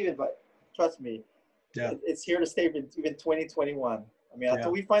want to believe it, but trust me, yeah, it's here to stay even 2021. I mean, yeah.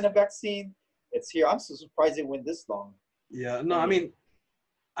 until we find a vaccine, it's here. I'm so surprised it went this long. Yeah, no, I mean, mean,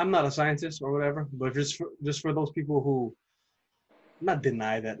 I'm not a scientist or whatever, but just for those people who not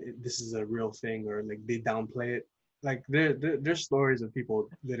deny that this is a real thing or like they downplay it, like there's stories of people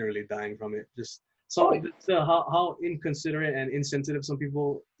literally dying from it. Just oh, so how inconsiderate and insensitive some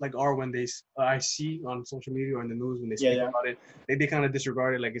people like are when I see on social media or in the news when they yeah, speak yeah. about it, they kind of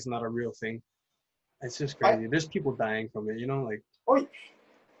disregard it like it's not a real thing. It's just I, crazy. There's people dying from it, like oh,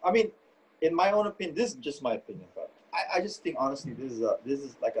 I mean, in my own opinion, this is just my opinion, but I just think honestly, this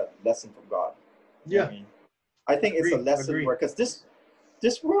is like a lesson from God. You know yeah, what I mean? I think it's a lesson agree. where because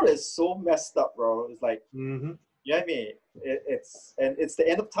this world is so messed up, bro. It's like Mm-hmm. you know what I mean? It's the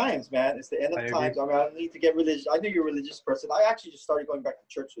end of times, man. It's the end I of agree. times. I mean, I don't need to get religious. I know you're a religious person. I actually just started going back to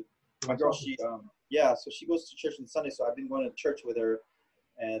church with my That's girl. awesome. She yeah, so she goes to church on Sunday. So I've been going to church with her,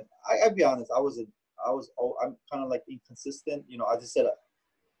 and I'll be honest, I'm kind of like inconsistent. You know, I just said,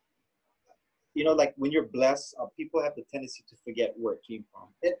 like when you're blessed, people have the tendency to forget where it came from.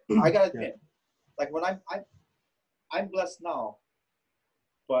 I gotta Yeah. admit, like when I'm blessed now,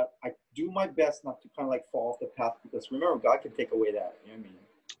 but I do my best not to kind of like fall off the path because remember God can take away that. You know what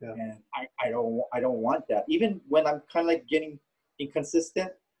I mean? Yeah. And I don't want that. Even when I'm kind of like getting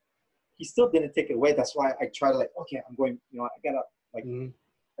inconsistent, He still didn't take it away. That's why I try to like, okay, I'm going. Mm-hmm.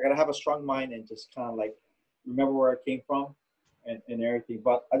 I gotta have a strong mind and just kind of like remember where I came from and everything.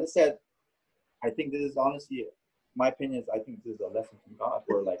 But as I said, I think this is honestly my opinion is I think this is a lesson from God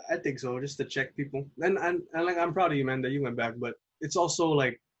where like I think so, just to check people. And like I'm proud of you, man, that you went back. But it's also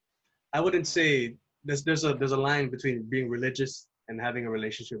like I wouldn't say there's a line between being religious and having a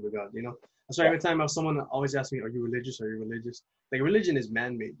relationship with God. So yeah every time someone always asks me, "Are you religious? Are you religious?" Like religion is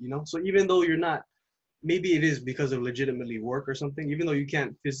man-made. So even though you're not, maybe it is because of legitimately work or something. Even though you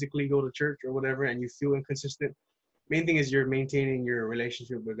can't physically go to church or whatever, and you feel inconsistent, main thing is you're maintaining your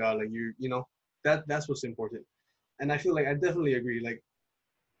relationship with God. Like that's what's important. And I feel like I definitely agree.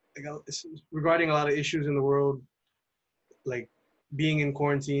 Regarding a lot of issues in the world, like being in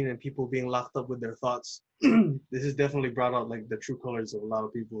quarantine and people being locked up with their thoughts, this has definitely brought out like the true colors of a lot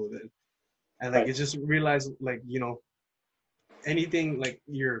of people. And like right it's just realized like anything like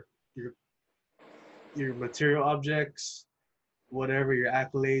your your material objects, whatever your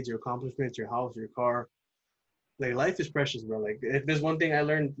accolades, your accomplishments, your house, your car, like life is precious, bro. Like if there's one thing I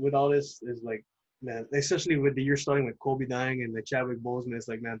learned with all this is like, man, especially with the year starting with Kobe dying and the Chadwick Boseman, it's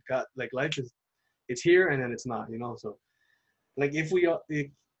like, man, God, like life is, it's here and then it's not. So like if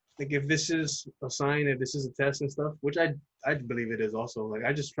this is a sign, if this is a test and stuff, which I believe it is also. Like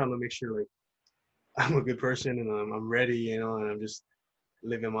I just trying to make sure like I'm a good person and I'm ready, and I'm just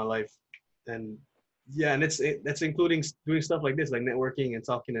living my life. And yeah, and that's including doing stuff like this, like networking and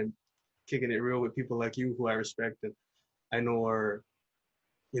talking and kicking it real with people like you who I respect and I know are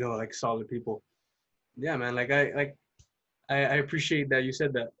like solid people. Yeah, man. Like I appreciate that you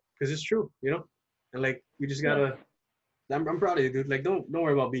said that because it's true. And like you just yeah gotta. I'm proud of you, dude. Like don't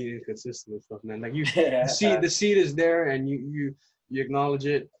worry about being inconsistent and stuff, man. Like yeah the seed is there and you acknowledge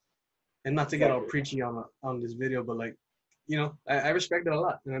it, and not to get all exactly preachy on this video, but like I respect it a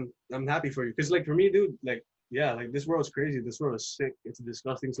lot, and I'm happy for you because like for me, dude, like yeah, like this world's crazy. This world is sick. It's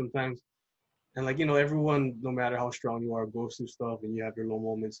disgusting sometimes. And like everyone, no matter how strong you are, goes through stuff, and you have your low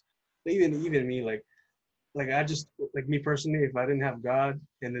moments. Even me, like I just like me personally, if I didn't have God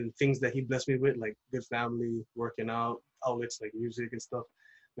and then things that He blessed me with, like good family, working out, outlets like music and stuff,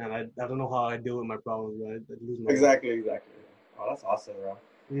 man, I don't know how I deal with my problems. I'd lose my mind. exactly. Oh, that's awesome, bro.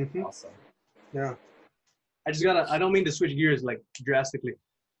 Hmm. Awesome. Yeah, I don't mean to switch gears like drastically,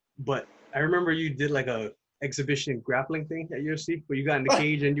 but I remember you did like exhibition grappling thing at UFC where you got in the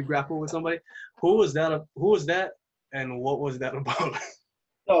cage and you grapple with somebody. Who was that? Who was that? And what was that about?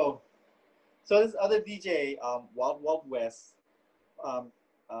 So, so this other DJ, Wild Wild West, um,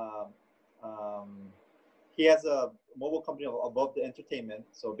 um, um, he has a mobile company above the entertainment.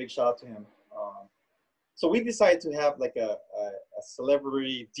 So big shout out to him. So we decided to have like a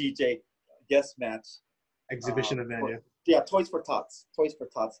celebrity DJ guest match. Exhibition event, yeah. Yeah, Toys for Tots. Toys for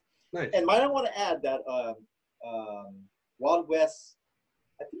Tots. Nice. And might I want to add that Wild West,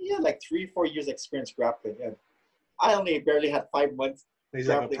 I think he had like 3-4 years experience grappling. And I only barely had 5 months. He's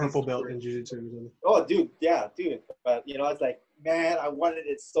like a purple belt in jiu-jitsu or something. Oh, dude, yeah, dude. But you know, I was like, man, I wanted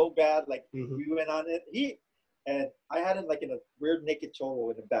it so bad. Like we went on it. And I had him like in a weird naked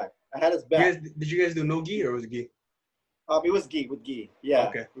cholo in the back. I had his back. Did you guys do no gi or was it gi? It was gi with gi. Yeah.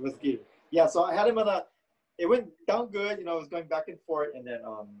 Okay. It was gi. Yeah. So I had him on a. It went down good. You know, I was going back and forth, and then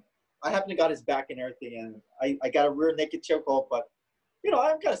I happened to got his back and everything, and I got a rear naked chokehold, but you know,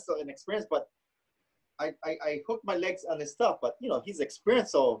 I'm kind of still inexperienced, but I hooked my legs on his stuff, but you know, he's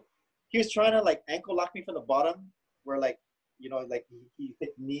experienced, so he was trying to like ankle lock me from the bottom, where like, you know, like he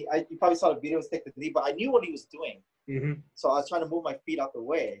took the knee. You probably saw the video, he take the knee, but I knew what he was doing, so I was trying to move my feet out the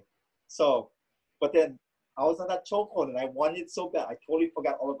way. So, but then I was on that chokehold, and I wanted it so bad, I totally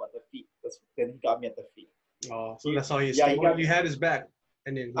forgot all about the feet. Then he got me at the feet. Oh, so that's how he escaped. Yeah, you had his back,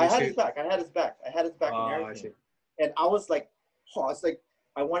 and then I had his back. I had his back and everything. And I was like,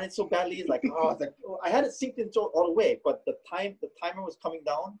 I wanted so badly. It's like, I had it synced in all the way, but the timer was coming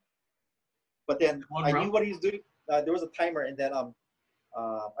down. But then I knew what he was doing. There was a timer, and then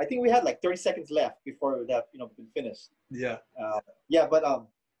I think we had like 30 seconds left before that, you know, been finished. Yeah. But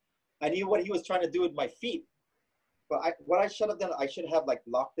I knew what he was trying to do with my feet. But what I should have done, I should have like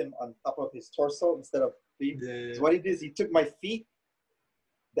locked him on top of his torso instead of feet. Yeah. So what he did is he took my feet,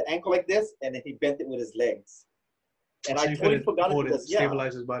 the ankle like this, and then he bent it with his legs. And I totally forgot it because,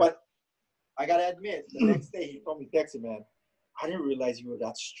 stabilize his body. But I gotta admit, the next day he told me, Dexter, man, I didn't realize you were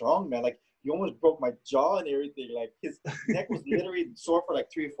that strong, man. Like you almost broke my jaw and everything. Like his neck was literally sore for like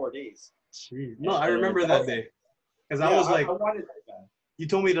 3 or 4 days. Jeez. No, I remember that day because I was like, I wanted that, man. You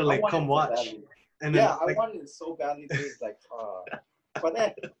told me to like come watch. And then, I wanted it so badly. It's like, but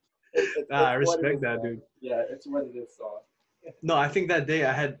then, I respect that, dude. Yeah, it's what it is. So. No, I think that day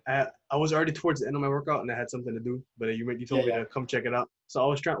I was already towards the end of my workout and I had something to do, but you told me to come check it out. So I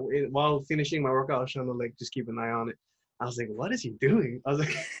was trying, while finishing my workout, I was trying to like just keep an eye on it. I was like, what is he doing? I was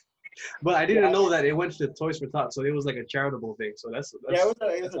like, but I didn't know that it went to Toys for Tots, so it was like a charitable thing. So that's it was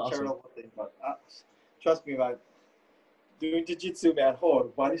a awesome. Charitable thing. But trust me, man, doing jiu-jitsu, man,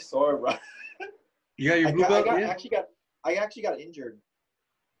 the body's sore, bro. You got your blue belt? I actually got injured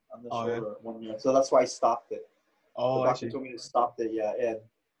on the shoulder 1 year, so that's why I stopped it. Oh, the doctor told me to stop it. Yeah,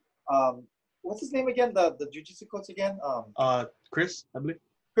 and what's his name again? The jiu-jitsu coach again? Chris, I believe.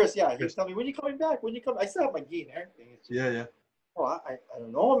 Chris, yeah. He was telling me, when you coming back? When you come? I still have my gi and everything. Yeah. Oh, I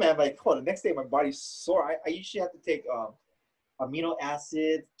don't know, man. Like, the next day my body's sore. I usually have to take amino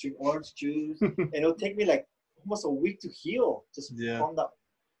acids, drink orange juice, and it'll take me like almost a week to heal. Just calm down.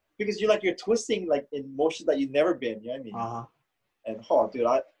 Because you're twisting like in motions that you've never been, you know what I mean? And dude,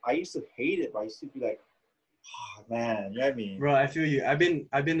 I used to hate it, but I used to be like, oh man, you know what I mean? Bro, I feel you. I've been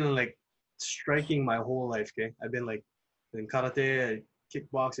in like striking my whole life, okay? I've been like in karate,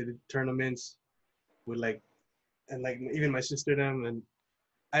 kickbox, I did tournaments with like, and like even my sister them, and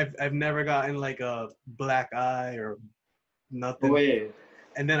I've never gotten like a black eye or nothing. Oh, wait.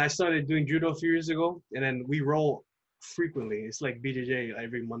 And then I started doing judo a few years ago, and then we roll frequently. It's like BJJ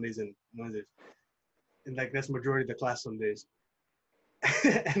every Mondays and Wednesdays, and like that's majority of the class some days.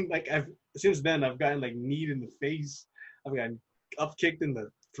 And like since then I've gotten like kneed in the face, I've gotten up kicked in the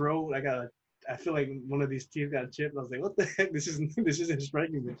throat. I feel like one of these teeth got chipped. I was like, what the heck? This isn't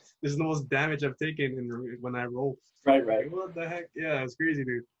striking me. This is the most damage I've taken when I roll. Right. Like, what the heck? Yeah, it's crazy,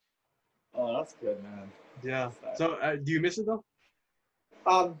 dude. Oh, that's good, man. Yeah. So do you miss it though?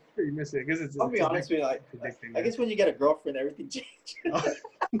 You miss it because I'll be honest with you. I guess when you get a girlfriend, everything changes.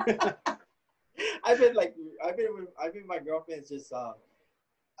 I've been with my girlfriend. It's just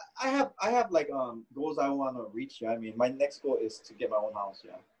I have like goals I want to reach. Yeah, I mean, my next goal is to get my own house.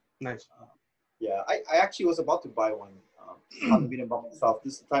 Yeah. Nice. Yeah, I actually was about to buy one. Condominium by myself.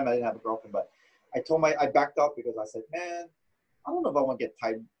 This time I didn't have a girlfriend, but I backed up because I said, man, I don't know if I want to get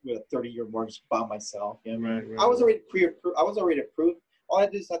tied with a 30-year mortgage by myself. You know what I mean? I was already pre-approved. I was already approved. All I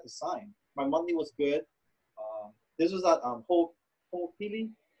did is have to sign. My money was good. This was at Hope Pili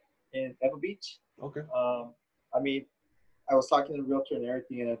in Ever Beach. Okay. I mean, I was talking to the realtor and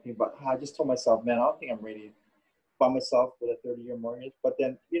everything, but I just told myself, man, I don't think I'm ready by myself with a 30-year mortgage. But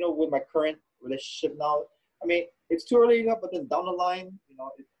then, with my current relationship now, I mean, it's too early enough, but then down the line, you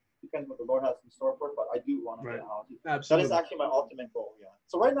know, it depends what the Lord has in store for it. But I do want to get a house. Absolutely. That is actually my ultimate goal. Yeah.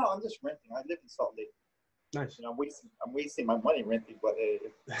 So right now, I'm just renting. I live in Salt Lake. Nice. You know, I'm wasting my money renting, but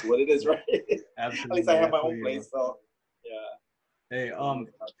it's what it is, right? Absolutely. At least I have my own place, so yeah. Hey,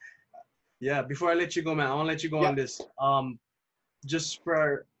 yeah. Before I let you go, man, I want to let you go on this. Just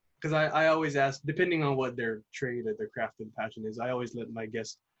for, because I always ask, depending on what their trade or their craft and passion is, I always let my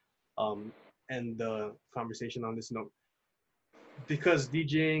guests end the conversation on this note. Because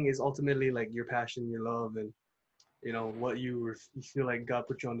DJing is ultimately like your passion, your love, and you know what you feel like God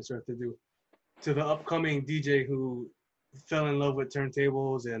put you on this earth to do. To the upcoming DJ who fell in love with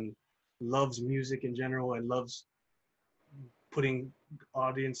turntables and loves music in general and loves putting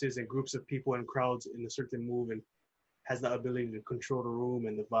audiences and groups of people and crowds in a certain move and has the ability to control the room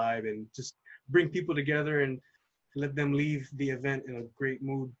and the vibe and just bring people together and let them leave the event in a great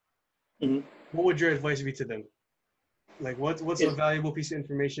mood. What would your advice be to them? Like, what's a valuable piece of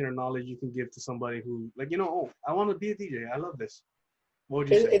information or knowledge you can give to somebody who, like, you know, oh, I want to be a DJ. I love this. What would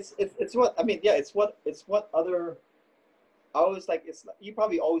you say? It's what I mean. Yeah, it's what other. I always like it's. You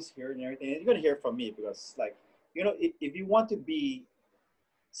probably always hear it and everything. And you're gonna hear it from me because, like, you know, if you want to be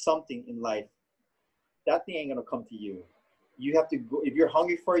something in life, that thing ain't gonna come to you. You have to go. If you're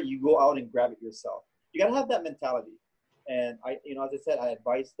hungry for it, you go out and grab it yourself. You gotta have that mentality. And I, you know, as I said, I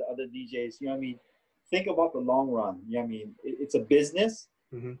advise the other DJs. You know what I mean? Think about the long run. You know what I mean? It's a business,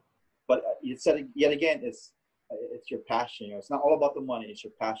 but you said it yet again, it's your passion. You know, it's not all about the money. It's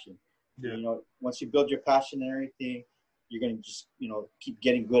your passion. Yeah. You know, once you build your passion and everything, you're gonna just, you know, keep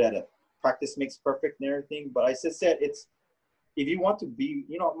getting good at it. Practice makes perfect and everything. But I just said it's if you want to be,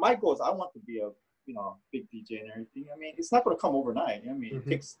 you know, my goal is I want to be a, you know, big DJ and everything. I mean, it's not gonna come overnight. You know what I mean? It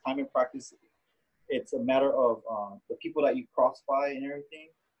takes time and practice. It's a matter of the people that you cross by and everything.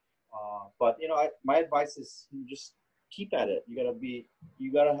 But you know, my advice is you just keep at it. You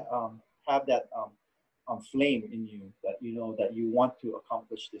gotta have that flame in you that you know that you want to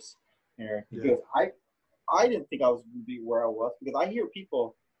accomplish this. Because I didn't think I was gonna be where I was because I hear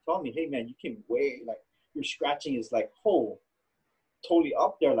people tell me, "Hey man, you came way like your scratching is like totally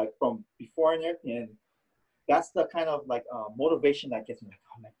up there like from before and everything." And that's the kind of like motivation that gets me like,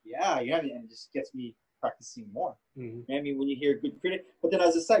 I'm like, yeah, you know what I mean? And it just gets me practicing more. You know what I mean? When you hear good critic, but then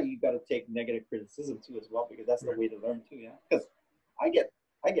as I said, you got to take negative criticism too as well because that's the way to learn too. Yeah, because I get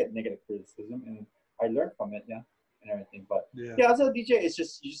negative criticism and I learn from it. Yeah, and everything. But yeah, as a DJ, it's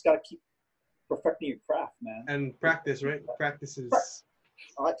just you just got to keep perfecting your craft, man. And practice, right? Practice is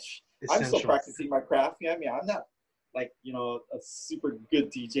I'm still practicing my craft. You know what I mean? I'm not like, you know, a super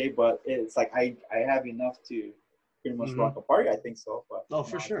good DJ, but it's like I have enough to pretty much rock a party. I think so. But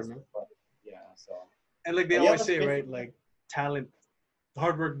for sure, man. But, yeah, so. And like they always say, right? Like talent,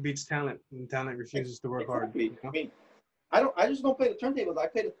 hard work beats talent, and talent refuses to work hard. You know? I mean, I just don't play the turntables. I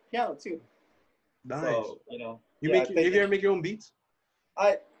play the piano too. Nice. So, you know, you ever make your own beats?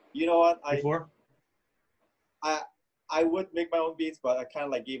 You know what? Before? I would make my own beats, but I kind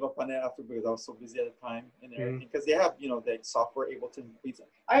of like gave up on it after because I was so busy at the time and everything. Because they have, you know, the software able to make beats.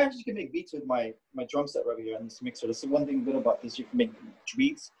 I actually can make beats with my drum set right here on this mixer. That's the one thing good about this. You can make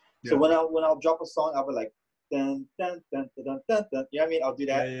beats. Yeah. So when I'll drop a song, I'll be like dun dun dun dun dun dun. You know what I mean? I'll do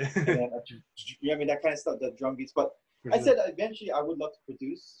that. Yeah. And then, you know what I mean? That kind of stuff, the drum beats. But I said eventually I would love to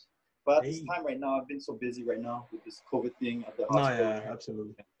produce. But at this time right now, I've been so busy right now with this COVID thing at the hospital. No, yeah,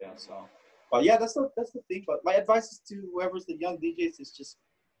 absolutely. Yeah, so. But yeah, that's the thing. But my advice is to whoever's the young DJs is just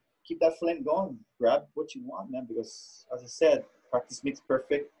keep that flame going. Grab what you want, man. Because as I said, practice makes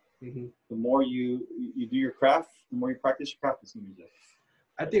perfect. The more you do your craft, the more you practice your craft, it's gonna be just.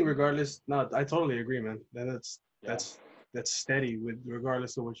 I think regardless, no, I totally agree, man. That's steady with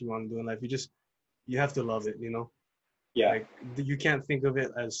regardless of what you want to do in life. You have to love it, you know. Yeah. Like you can't think of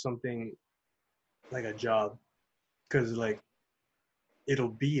it as something like a job, because like it'll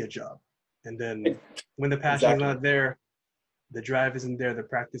be a job. And then when the passion is not there, the drive isn't there, the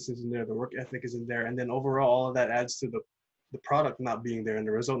practice isn't there, the work ethic isn't there. And then overall, all of that adds to the product not being there and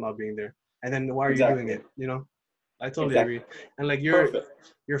the result not being there. And then why are you doing it? You know, I totally agree. And like your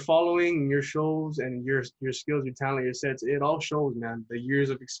following, your shows and your skills, your talent, your sets, it all shows, man. The years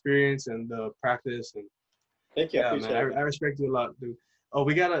of experience and the practice. And thank you. Yeah, man, I respect you a lot, dude. Oh,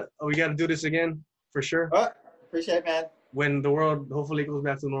 we gotta do this again for sure. Appreciate it, man. When the world hopefully goes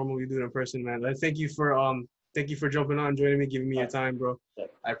back to normal, we do it in person, man. I thank you for jumping on, joining me, giving me your time, bro.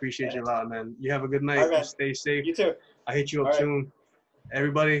 I appreciate you a lot, man. You have a good night. Right, stay safe. You too. I hit you up soon.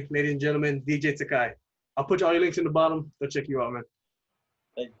 Everybody, ladies and gentlemen, DJ Takai. I'll put all your links in the bottom. Go check you out, man.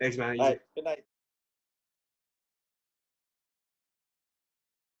 Thanks, man. All right. Good night.